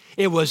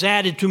 It was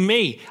added to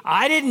me.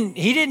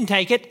 He didn't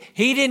take it.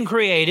 He didn't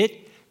create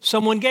it.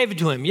 Someone gave it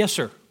to him. Yes,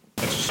 sir.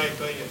 That's the same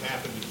thing that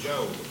happened to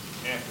Job.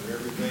 After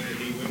everything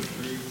that he went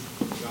through,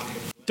 God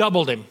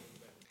doubled him.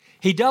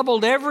 He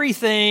doubled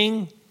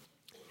everything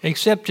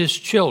except his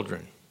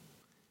children.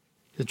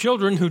 The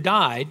children who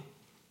died,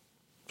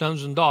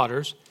 sons and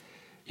daughters,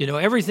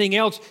 everything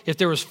else, if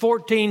there was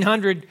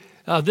 1,400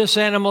 of this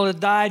animal that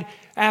died,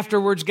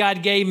 afterwards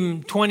God gave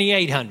him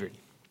 2,800.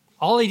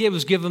 All he did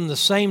was give him the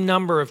same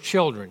number of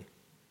children.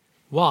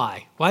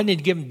 Why? Why didn't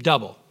he give him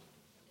double?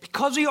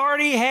 Because he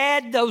already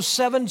had those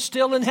 7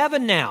 still in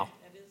heaven now.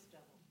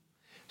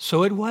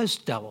 So it was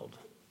doubled.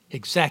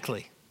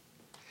 Exactly.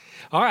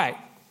 All right.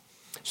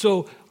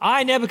 So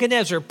I,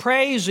 Nebuchadnezzar,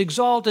 praise,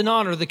 exalt, and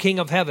honor the King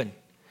of heaven.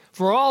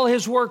 For all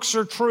his works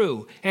are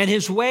true, and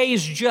his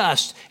ways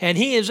just, and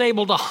he is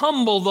able to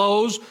humble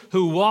those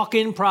who walk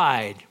in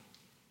pride.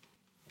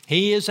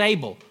 He is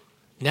able,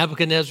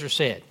 Nebuchadnezzar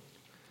said.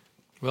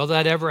 Will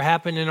that ever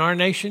happen in our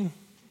nation?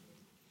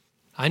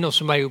 I know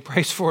somebody who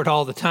prays for it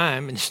all the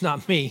time, and it's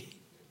not me.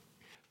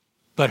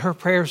 But her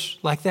prayers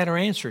like that are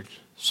answered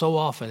so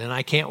often, and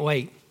I can't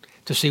wait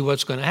to see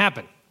what's going to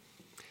happen.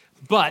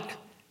 But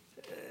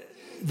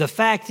the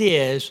fact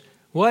is,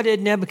 what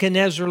did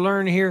Nebuchadnezzar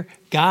learn here?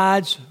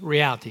 God's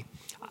reality.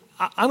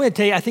 I'm going to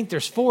tell you, I think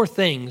there's 4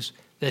 things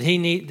that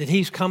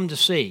he's come to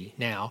see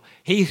now.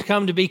 He's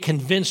come to be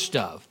convinced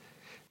of.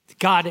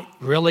 God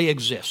really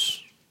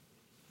exists.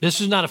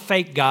 This is not a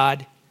fake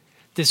God.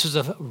 This is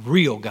a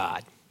real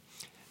God.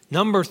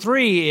 Number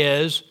 3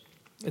 is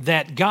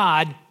that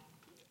God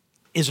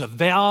is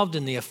involved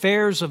in the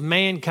affairs of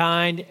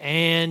mankind,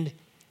 and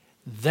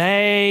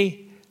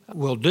they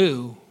will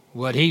do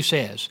what he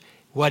says.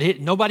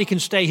 Nobody can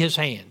stay his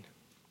hand.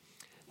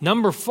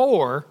 Number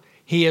 4,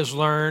 he has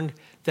learned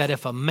that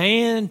if a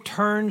man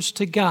turns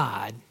to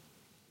God,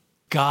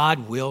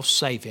 God will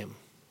save him.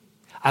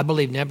 I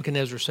believe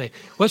Nebuchadnezzar said,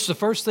 what's the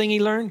first thing he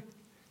learned?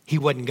 He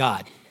wasn't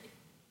God.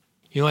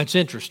 You know, it's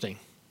interesting.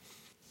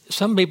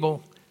 Some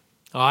people,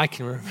 I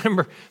can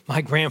remember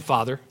my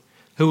grandfather,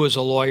 who was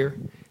a lawyer.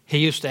 He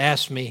used to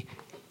ask me,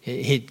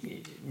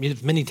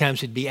 many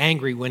times he'd be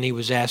angry when he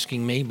was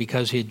asking me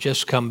because he had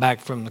just come back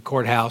from the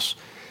courthouse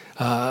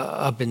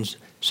up in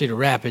Cedar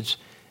Rapids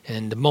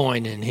and Des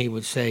Moines, and he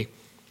would say,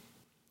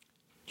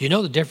 do you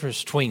know the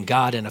difference between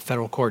God and a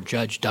federal court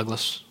judge,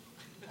 Douglas?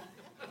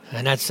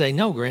 And I'd say,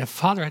 no,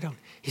 grandfather, I don't.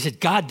 He said,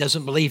 God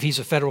doesn't believe he's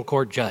a federal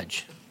court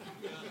judge.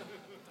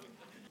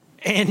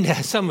 And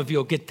some of you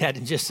will get that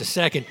in just a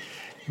second,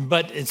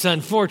 but it's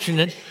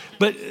unfortunate.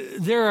 But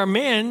there are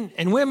men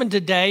and women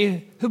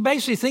today who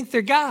basically think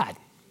they're God.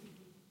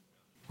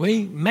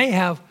 We may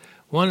have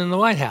one in the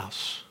White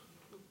House.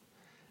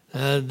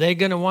 They're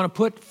going to want to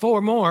put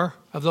 4 more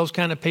of those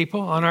kind of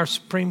people on our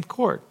Supreme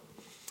Court.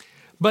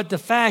 But the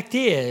fact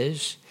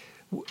is,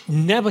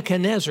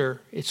 Nebuchadnezzar,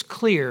 it's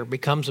clear,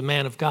 becomes a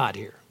man of God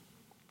here.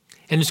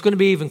 And it's going to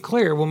be even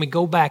clearer when we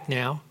go back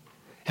now,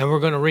 and we're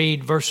going to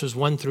read verses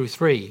 1 through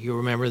 3. You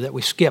remember that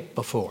we skipped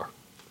before.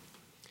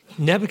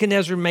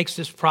 Nebuchadnezzar makes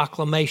this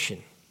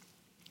proclamation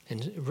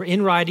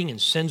in writing and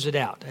sends it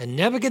out. And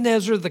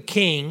Nebuchadnezzar the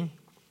king,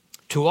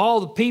 to all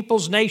the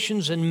peoples,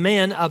 nations, and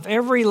men of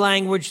every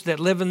language that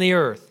live in the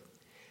earth,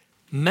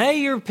 may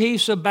your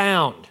peace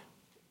abound.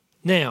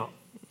 Now,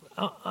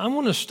 I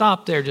want to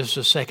stop there just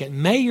a second.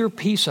 May your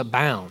peace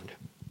abound.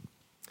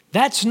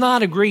 That's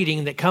not a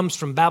greeting that comes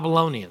from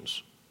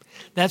Babylonians.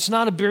 That's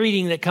not a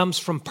greeting that comes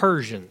from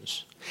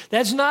Persians.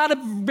 That's not a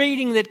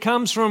greeting that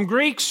comes from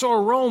Greeks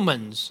or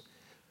Romans.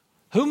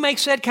 Who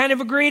makes that kind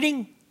of a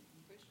greeting?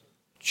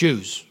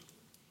 Jews.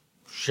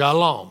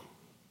 Shalom.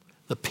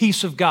 The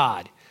peace of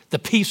God. The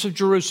peace of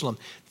Jerusalem.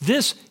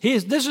 This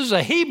is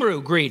a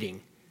Hebrew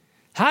greeting.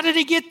 How did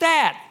he get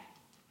that?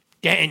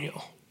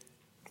 Daniel.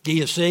 Do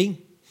you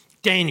see?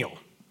 Daniel.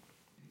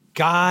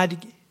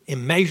 God,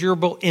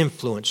 immeasurable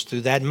influence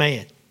through that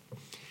man.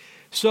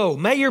 So,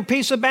 may your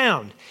peace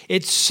abound.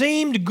 It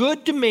seemed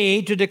good to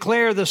me to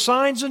declare the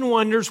signs and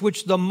wonders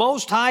which the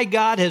Most High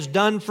God has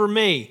done for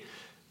me.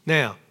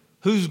 Now,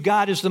 whose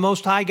God is the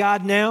Most High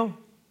God now?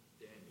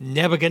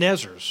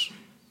 Nebuchadnezzar's.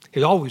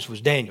 It always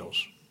was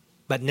Daniel's,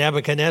 but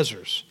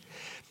Nebuchadnezzar's.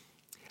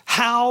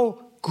 How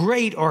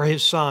great are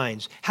his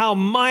signs. How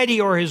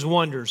mighty are his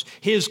wonders.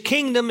 His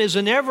kingdom is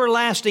an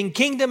everlasting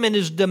kingdom, and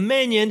his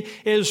dominion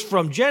is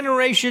from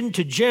generation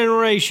to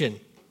generation.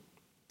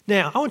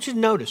 Now, I want you to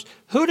notice,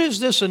 who does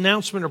this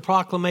announcement or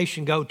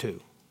proclamation go to?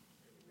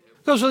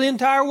 It goes to the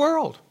entire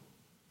world,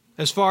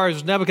 as far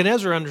as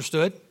Nebuchadnezzar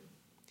understood.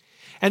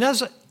 And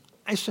as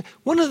I said,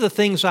 one of the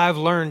things I've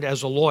learned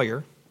as a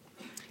lawyer,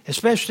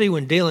 especially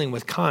when dealing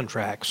with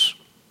contracts,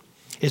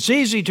 it's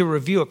easy to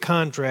review a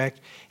contract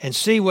and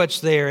see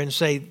what's there and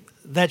say,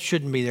 that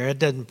shouldn't be there. That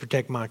doesn't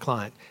protect my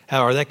client.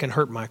 Or that can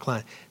hurt my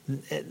client.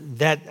 I'm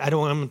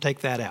going to take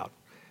that out.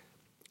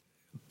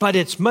 But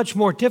it's much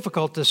more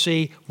difficult to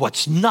see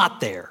what's not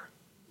there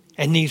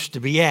and needs to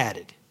be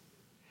added.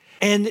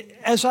 And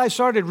as I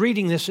started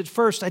reading this at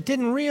first, I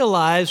didn't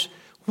realize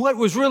what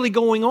was really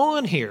going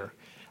on here.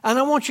 And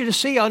I want you to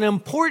see an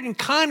important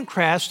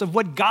contrast of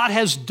what God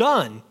has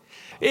done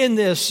in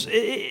this.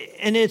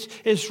 And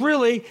it's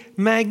really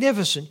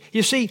magnificent.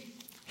 You see,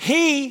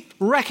 he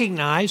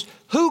recognized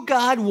who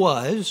God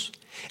was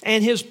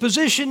and his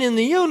position in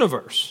the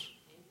universe.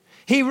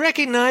 He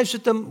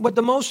recognized that what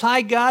the Most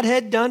High God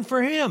had done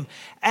for him.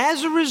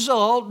 As a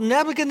result,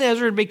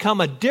 Nebuchadnezzar had become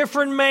a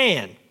different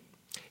man.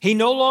 He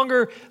no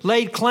longer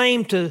laid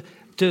claim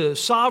to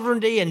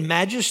sovereignty and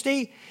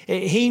majesty.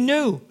 He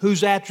knew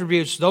whose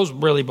attributes those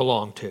really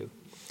belonged to.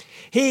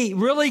 He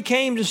really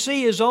came to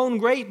see his own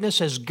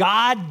greatness as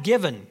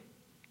God-given.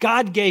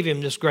 God gave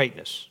him this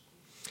greatness.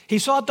 He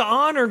sought to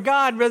honor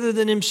God rather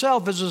than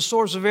himself as the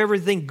source of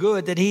everything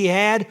good that he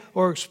had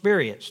or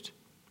experienced.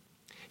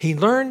 He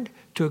learned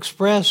to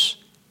express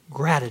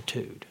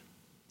gratitude.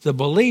 The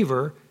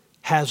believer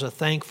has a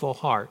thankful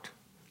heart.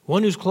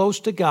 One who's close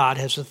to God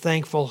has a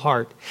thankful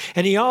heart.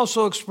 And he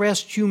also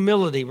expressed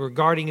humility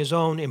regarding his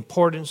own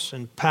importance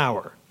and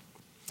power.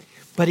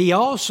 But he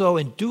also,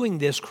 in doing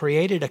this,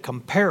 created a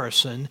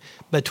comparison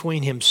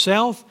between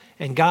himself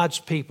and God's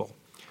people.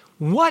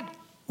 What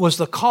was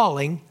the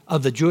calling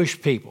of the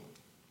Jewish people?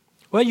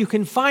 Well, you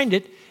can find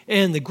it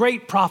in the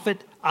great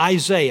prophet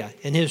Isaiah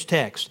in his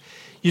text.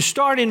 You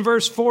start in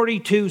verse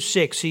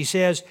 42:6. He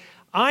says,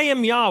 I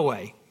am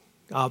Yahweh.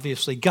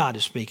 Obviously, God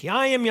is speaking.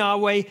 I am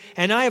Yahweh,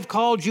 and I have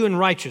called you in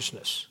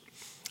righteousness.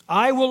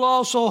 I will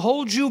also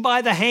hold you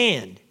by the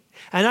hand,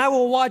 and I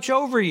will watch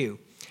over you,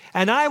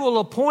 and I will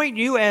appoint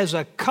you as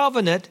a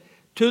covenant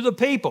to the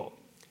people.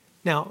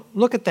 Now,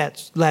 look at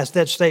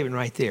that statement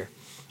right there.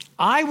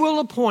 I will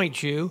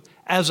appoint you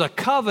as a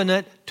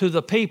covenant to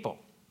the people.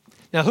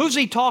 Now, who's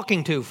he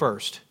talking to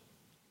first?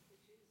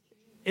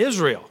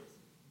 Israel.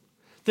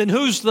 Then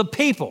who's the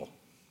people?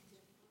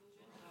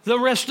 The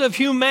rest of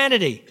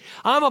humanity.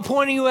 I'm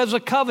appointing you as a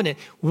covenant.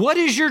 What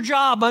is your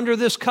job under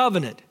this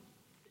covenant?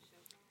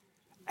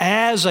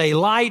 As a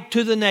light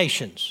to the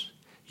nations.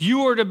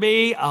 You are to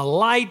be a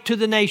light to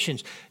the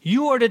nations.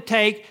 You are to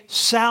take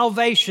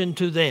salvation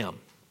to them.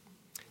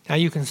 Now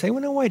you can say,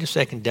 well, no, wait a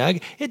second, Doug.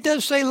 It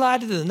does say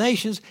light to the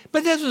nations,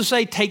 but it doesn't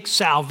say take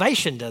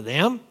salvation to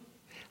them.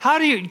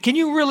 Can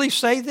you really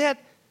say that?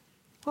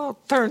 Well,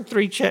 turn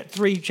three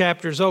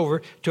chapters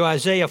over to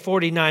Isaiah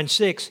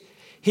 49:6.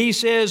 He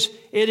says,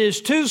 it is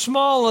too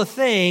small a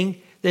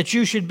thing that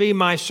you should be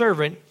my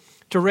servant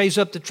to raise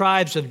up the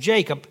tribes of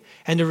Jacob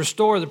and to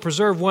restore the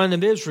preserved one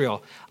of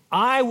Israel.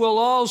 I will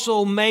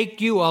also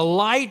make you a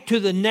light to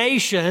the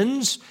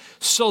nations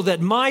so that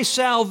my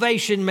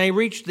salvation may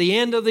reach the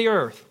end of the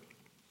earth.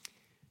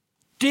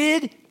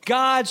 Did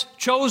God's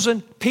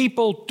chosen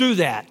people do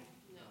that?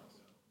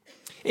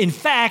 In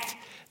fact,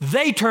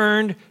 they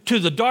turned to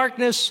the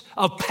darkness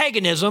of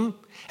paganism,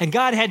 and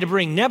God had to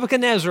bring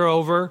Nebuchadnezzar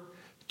over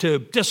to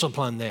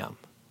discipline them.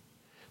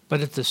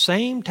 But at the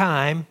same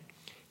time,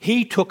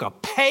 he took a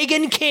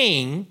pagan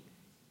king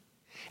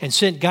and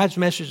sent God's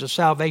message of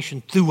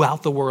salvation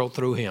throughout the world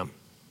through him.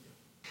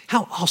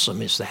 How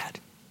awesome is that?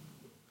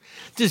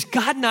 Does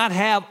God not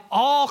have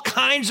all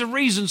kinds of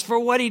reasons for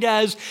what he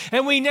does,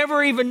 and we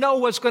never even know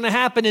what's going to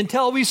happen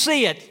until we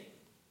see it?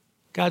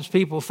 God's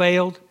people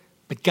failed,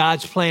 but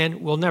God's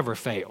plan will never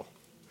fail.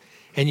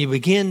 And you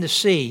begin to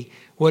see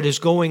what is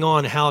going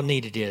on, how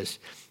neat it is.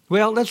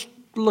 Well, let's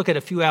look at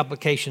a few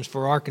applications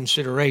for our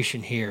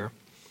consideration here.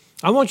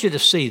 I want you to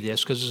see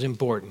this because it's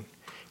important.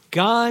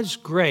 God's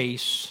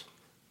grace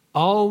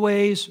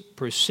always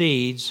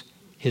precedes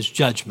his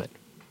judgment.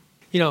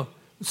 You know,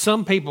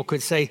 some people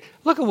could say,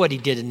 look at what he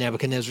did to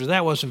Nebuchadnezzar.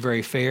 That wasn't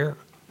very fair.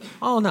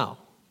 Oh, no.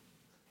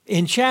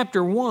 In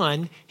chapter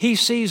 1, he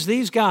sees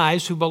these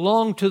guys who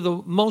belong to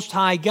the Most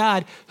High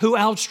God who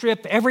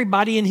outstrip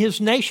everybody in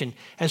his nation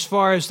as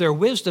far as their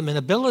wisdom and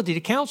ability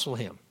to counsel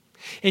him.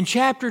 In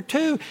chapter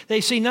 2,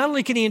 they see not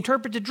only can he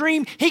interpret the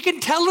dream, he can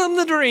tell them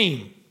the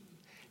dream.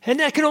 And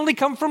that can only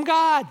come from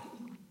God.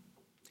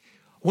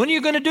 When are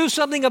you going to do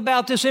something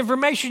about this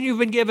information you've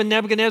been given,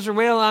 Nebuchadnezzar?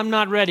 Well, I'm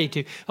not ready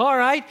to. All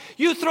right,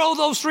 you throw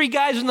those 3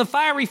 guys in the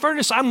fiery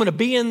furnace, I'm going to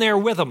be in there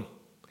with them.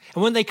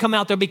 And when they come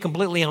out, they'll be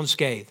completely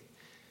unscathed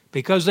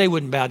because they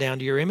wouldn't bow down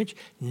to your image.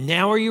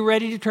 Now are you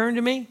ready to turn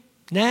to me?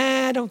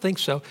 Nah, I don't think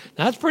so.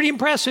 Now, that's pretty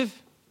impressive,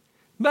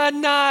 but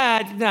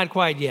not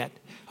quite yet.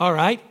 All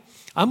right.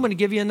 I'm going to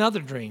give you another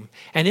dream.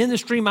 And in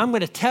this dream, I'm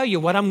going to tell you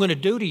what I'm going to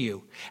do to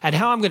you and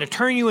how I'm going to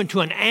turn you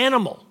into an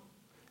animal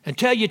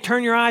until you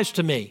turn your eyes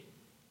to me.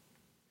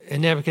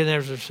 And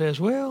Nebuchadnezzar says,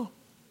 well,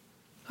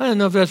 I don't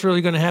know if that's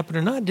really going to happen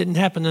or not. It didn't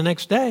happen the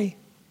next day.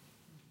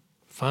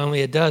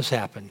 Finally, it does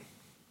happen.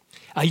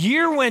 A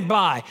year went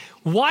by.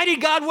 Why did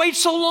God wait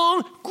so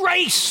long?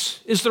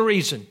 Grace is the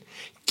reason.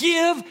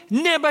 Give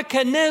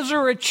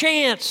Nebuchadnezzar a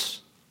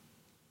chance.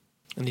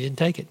 And he didn't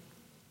take it.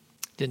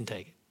 Didn't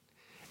take it.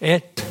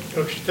 Ed?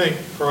 Don't you think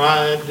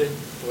pride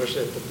was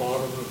at the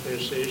bottom of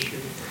this issue?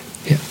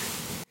 Yeah.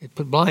 It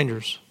put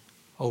blinders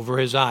over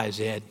his eyes,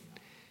 Ed.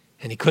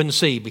 And he couldn't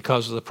see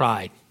because of the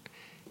pride.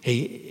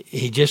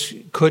 He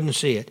just couldn't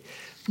see it.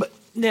 But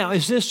now,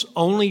 is this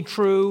only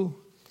true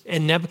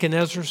in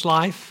Nebuchadnezzar's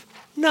life?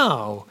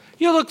 No.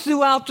 You look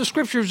throughout the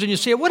scriptures and you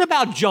see it. What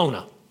about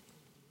Jonah?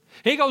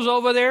 He goes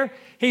over there.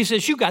 He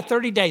says, you got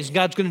 30 days.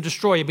 God's going to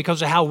destroy you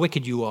because of how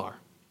wicked you are.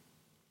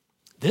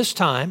 This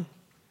time,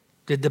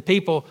 did the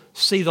people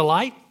see the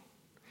light?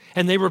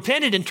 And they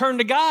repented and turned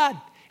to God.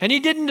 And he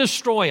didn't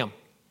destroy them.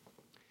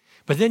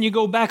 But then you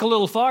go back a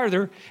little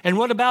farther. And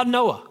what about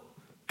Noah?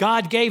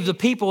 God gave the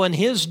people in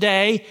his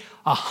day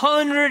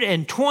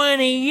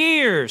 120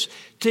 years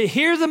to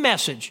hear the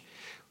message.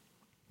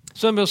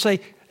 Some will say,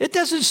 it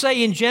doesn't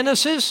say in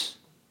Genesis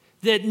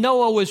that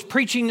Noah was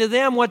preaching to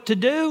them what to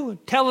do,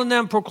 telling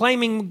them,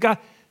 proclaiming God.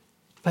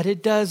 But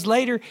it does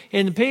later.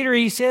 In Peter,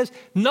 he says,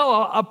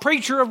 Noah, a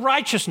preacher of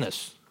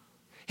righteousness.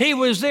 He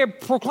was there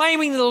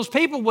proclaiming to those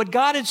people what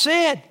God had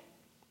said.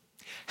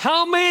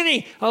 How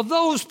many of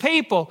those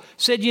people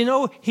said,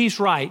 he's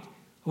right.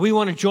 We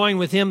want to join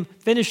with him,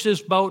 finish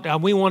this boat,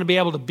 and we want to be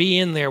able to be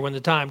in there when the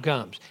time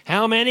comes.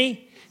 How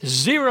many?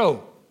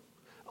 0.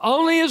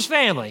 Only his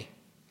family.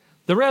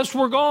 The rest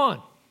were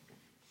gone.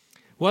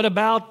 What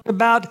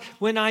about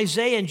when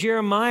Isaiah and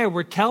Jeremiah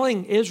were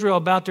telling Israel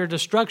about their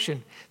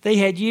destruction? They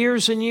had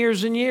years and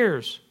years and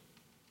years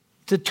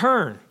to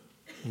turn.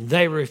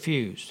 They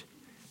refused.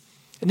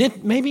 And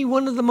it may be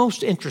one of the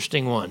most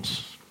interesting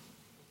ones.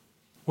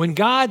 When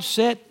God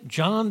set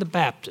John the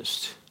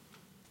Baptist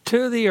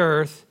to the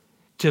earth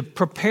to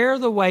prepare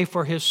the way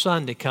for his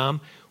son to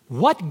come,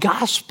 what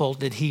gospel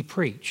did he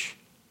preach?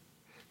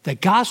 The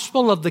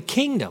gospel of the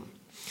kingdom.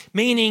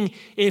 Meaning,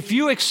 if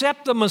you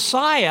accept the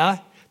Messiah,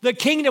 the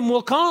kingdom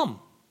will come.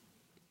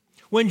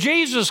 When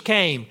Jesus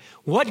came,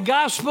 what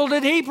gospel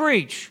did he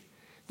preach?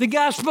 The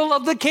gospel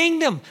of the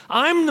kingdom.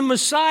 I'm the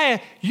Messiah.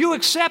 You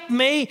accept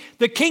me,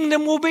 the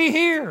kingdom will be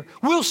here.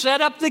 We'll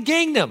set up the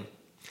kingdom.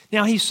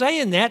 Now, he's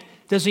saying that.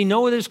 Does he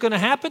know that it's going to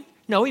happen?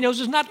 No, he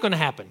knows it's not going to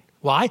happen.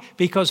 Why?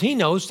 Because he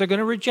knows they're going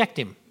to reject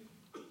him.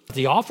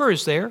 The offer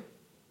is there.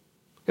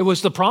 It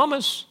was the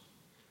promise.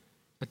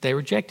 But they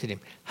rejected him.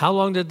 How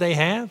long did they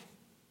have?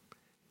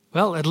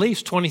 Well, at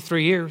least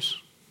 23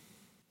 years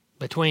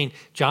between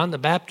John the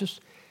Baptist,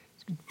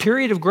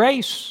 period of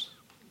grace.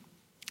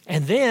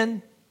 And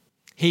then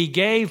he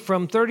gave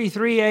from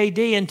 33 AD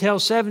until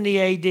 70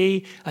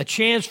 AD a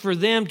chance for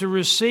them to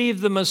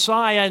receive the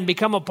Messiah and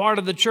become a part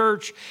of the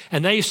church.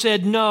 And they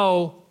said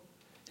no.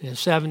 And in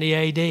 70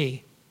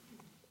 AD,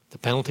 the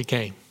penalty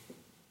came.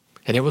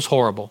 And it was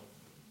horrible.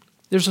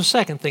 There's a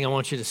second thing I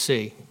want you to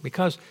see,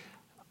 because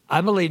I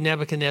believe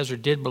Nebuchadnezzar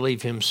did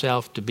believe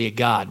himself to be a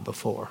god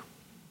before.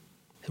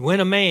 And when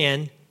a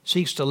man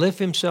seeks to lift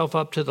himself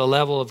up to the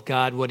level of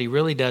God, what he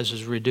really does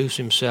is reduce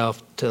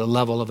himself to the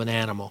level of an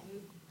animal.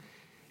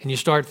 And you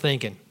start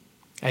thinking,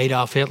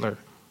 Adolf Hitler,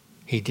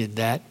 he did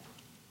that.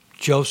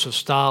 Joseph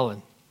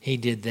Stalin, he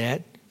did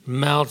that.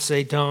 Mao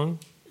Zedong,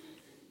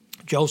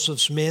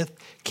 Joseph Smith,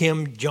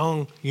 Kim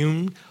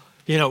Jong-un.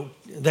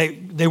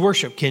 They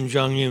worship Kim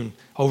Jong-un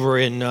over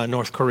in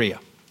North Korea.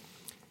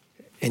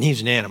 And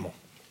he's an animal.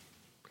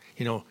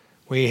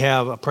 We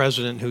have a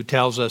president who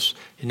tells us,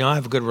 I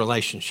have a good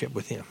relationship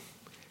with him.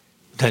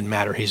 Doesn't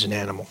matter, he's an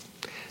animal.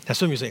 Now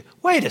some of you say,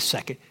 wait a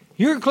second,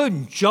 you're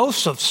including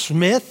Joseph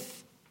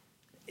Smith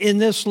in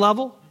this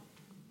level?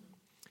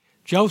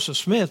 Joseph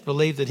Smith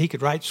believed that he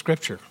could write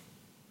Scripture.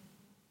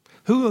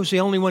 Who was the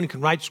only one who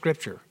could write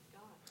Scripture?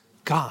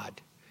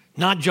 God,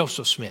 not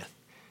Joseph Smith.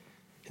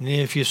 And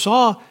if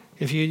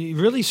you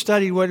really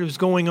studied what was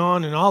going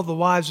on and all the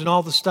wives and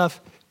all the stuff,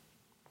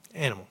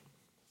 animal.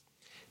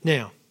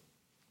 Now,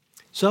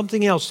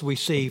 something else we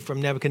see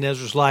from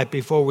Nebuchadnezzar's life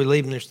before we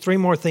leave, and there's 3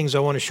 more things I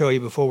want to show you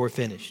before we're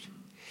finished.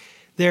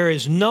 There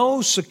is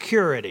no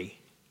security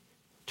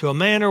to a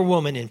man or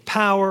woman in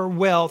power,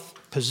 wealth,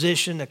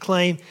 position,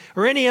 acclaim,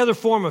 or any other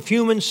form of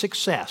human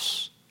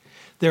success.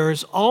 There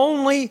is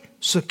only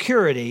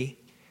security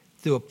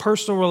through a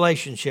personal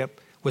relationship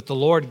with the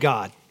Lord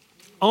God.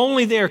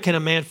 Only there can a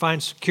man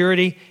find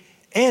security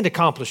and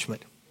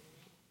accomplishment.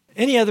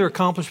 Any other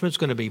accomplishment is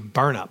going to be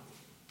burn up.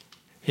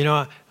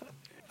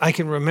 I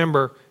can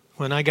remember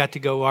when I got to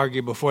go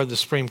argue before the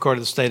Supreme Court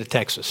of the state of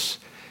Texas,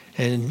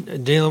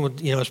 and dealing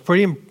with, it's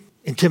pretty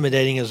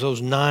intimidating as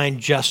those 9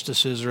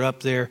 justices are up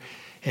there,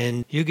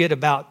 and you get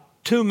about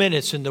 2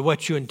 minutes into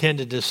what you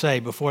intended to say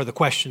before the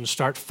questions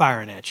start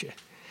firing at you.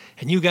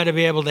 And you got to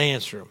be able to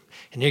answer them.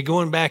 And they're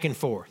going back and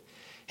forth.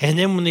 And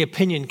then when the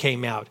opinion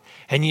came out,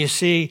 and you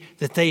see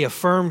that they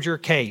affirmed your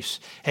case,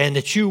 and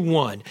that you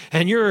won,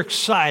 and you're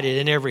excited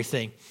and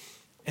everything.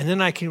 And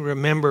then I can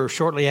remember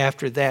shortly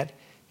after that,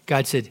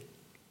 God said,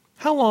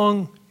 how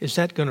long is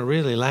that going to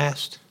really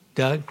last,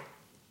 Doug?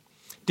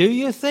 Do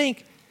you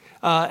think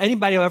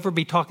anybody will ever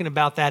be talking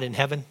about that in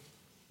heaven?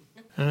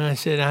 And I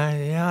said,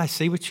 I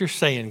see what you're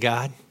saying,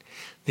 God.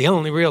 The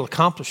only real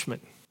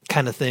accomplishment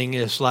kind of thing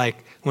is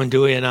like when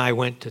Dewey and I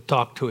went to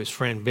talk to his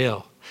friend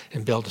Bill,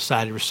 and Bill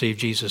decided to receive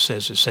Jesus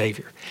as his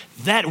Savior.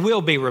 That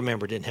will be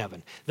remembered in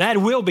heaven. That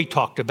will be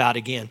talked about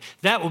again.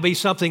 That will be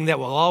something that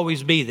will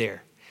always be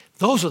there.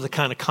 Those are the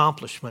kind of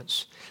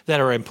accomplishments that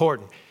are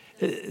important.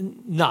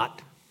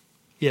 Not.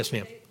 Yes,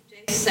 ma'am.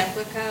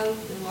 Sepulchre,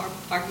 who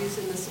argues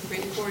in the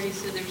Supreme Court, he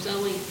said there's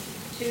only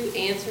 2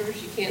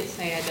 answers. You can't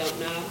say I don't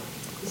know.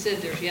 He said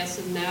there's yes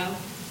and no.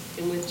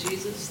 And with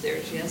Jesus,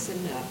 there's yes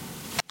and no.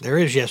 There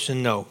is yes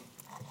and no.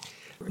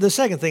 The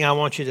second thing I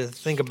want you to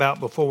think about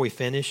before we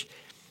finish,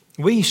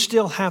 we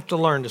still have to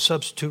learn to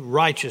substitute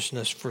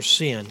righteousness for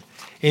sin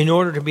in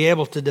order to be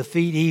able to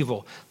defeat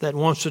evil that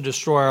wants to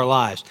destroy our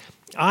lives.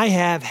 I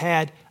have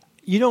had,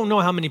 you don't know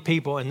how many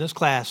people in this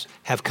class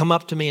have come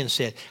up to me and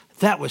said,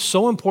 that was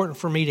so important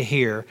for me to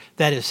hear,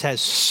 that it has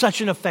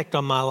such an effect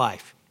on my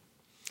life.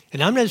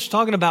 And I'm not just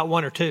talking about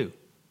 1 or 2,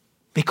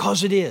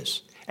 because it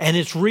is, and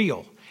it's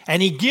real.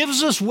 And He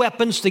gives us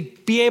weapons to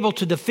be able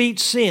to defeat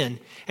sin.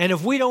 And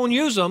if we don't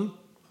use them,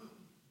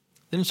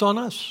 then it's on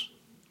us.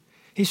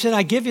 He said,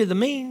 I give you the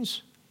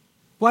means.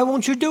 Why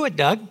won't you do it,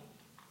 Doug?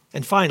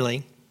 And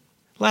finally,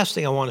 last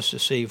thing I want us to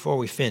see before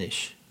we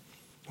finish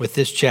with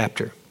this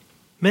chapter.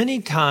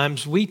 Many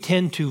times we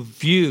tend to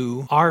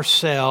view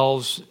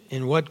ourselves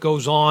in what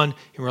goes on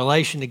in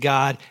relation to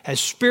God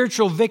as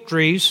spiritual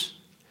victories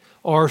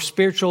or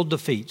spiritual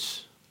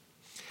defeats.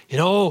 You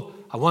know,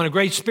 I want a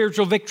great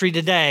spiritual victory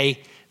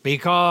today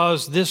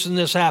because this and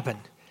this happened.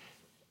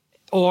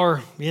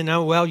 Or,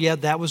 well, yeah,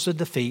 that was a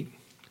defeat,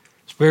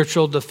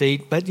 spiritual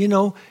defeat. But,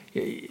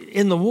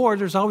 in the war,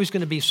 there's always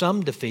going to be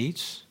some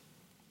defeats.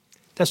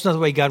 That's not the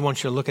way God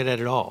wants you to look at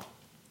it at all.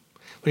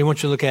 But He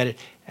wants you to look at it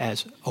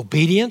as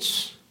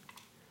obedience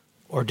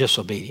or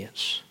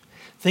disobedience.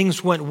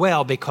 Things went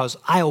well because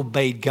I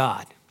obeyed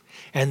God.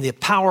 And the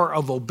power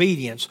of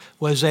obedience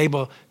was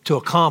able to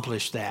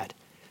accomplish that.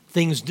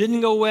 Things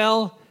didn't go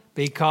well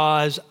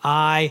because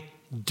I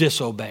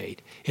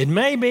disobeyed. It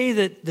may be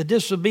that the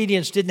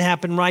disobedience didn't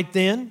happen right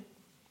then.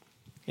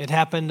 It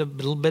happened a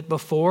little bit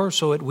before,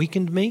 so it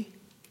weakened me.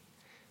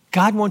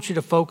 God wants you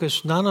to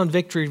focus not on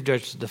victory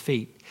versus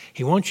defeat.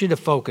 He wants you to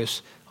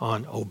focus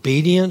on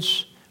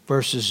obedience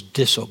versus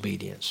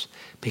disobedience,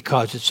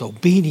 because it's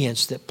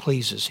obedience that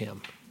pleases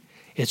Him.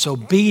 It's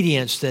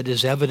obedience that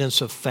is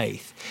evidence of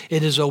faith.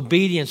 It is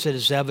obedience that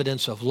is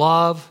evidence of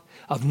love,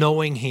 of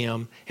knowing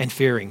Him and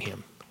fearing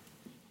Him.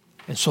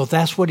 And so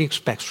that's what He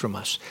expects from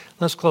us.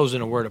 Let's close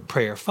in a word of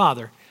prayer.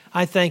 Father,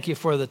 I thank You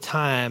for the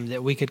time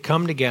that we could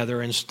come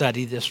together and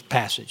study this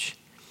passage.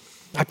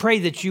 I pray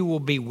that You will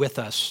be with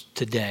us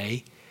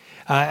today.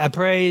 I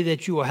pray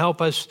that You will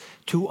help us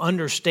to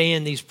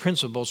understand these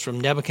principles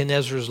from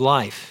Nebuchadnezzar's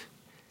life,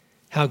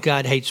 how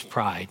God hates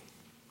pride.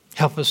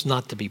 Help us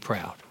not to be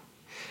proud.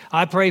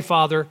 I pray,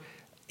 Father,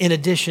 in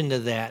addition to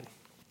that,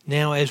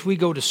 now as we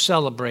go to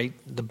celebrate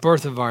the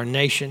birth of our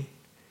nation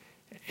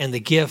and the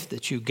gift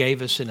that You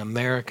gave us in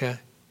America,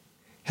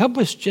 help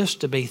us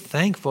just to be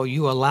thankful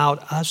You allowed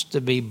us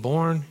to be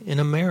born in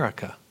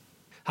America.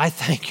 I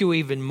thank You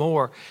even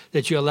more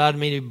that You allowed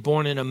me to be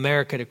born in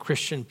America to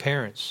Christian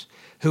parents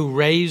who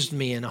raised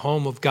me in a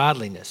home of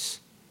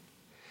godliness.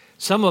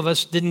 Some of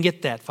us didn't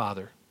get that,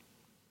 Father,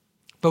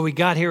 but we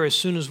got here as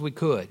soon as we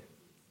could.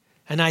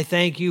 And I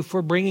thank You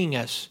for bringing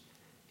us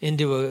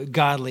into a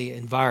godly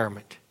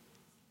environment.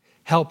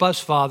 Help us,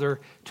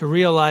 Father, to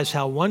realize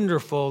how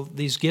wonderful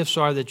these gifts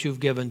are that You've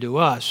given to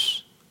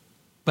us,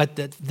 but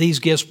that these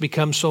gifts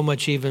become so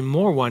much even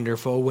more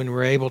wonderful when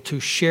we're able to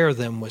share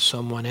them with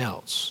someone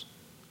else.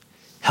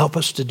 Help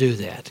us to do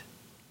that.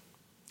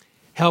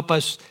 Help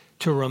us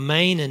to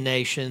remain a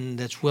nation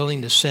that's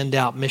willing to send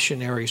out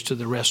missionaries to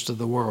the rest of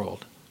the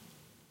world.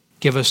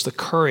 Give us the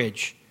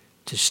courage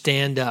to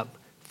stand up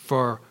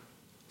for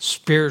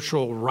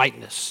spiritual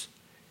rightness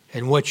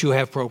and what You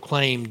have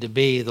proclaimed to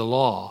be the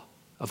law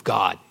of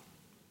God.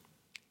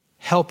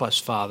 Help us,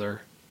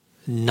 Father,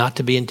 not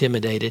to be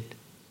intimidated,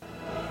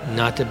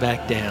 not to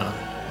back down,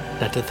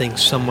 not to think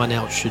someone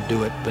else should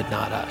do it but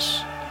not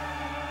us.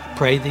 I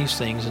pray these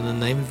things in the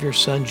name of Your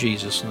Son,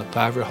 Jesus, and the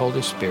power of Your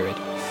Holy Spirit.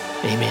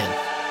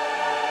 Amen.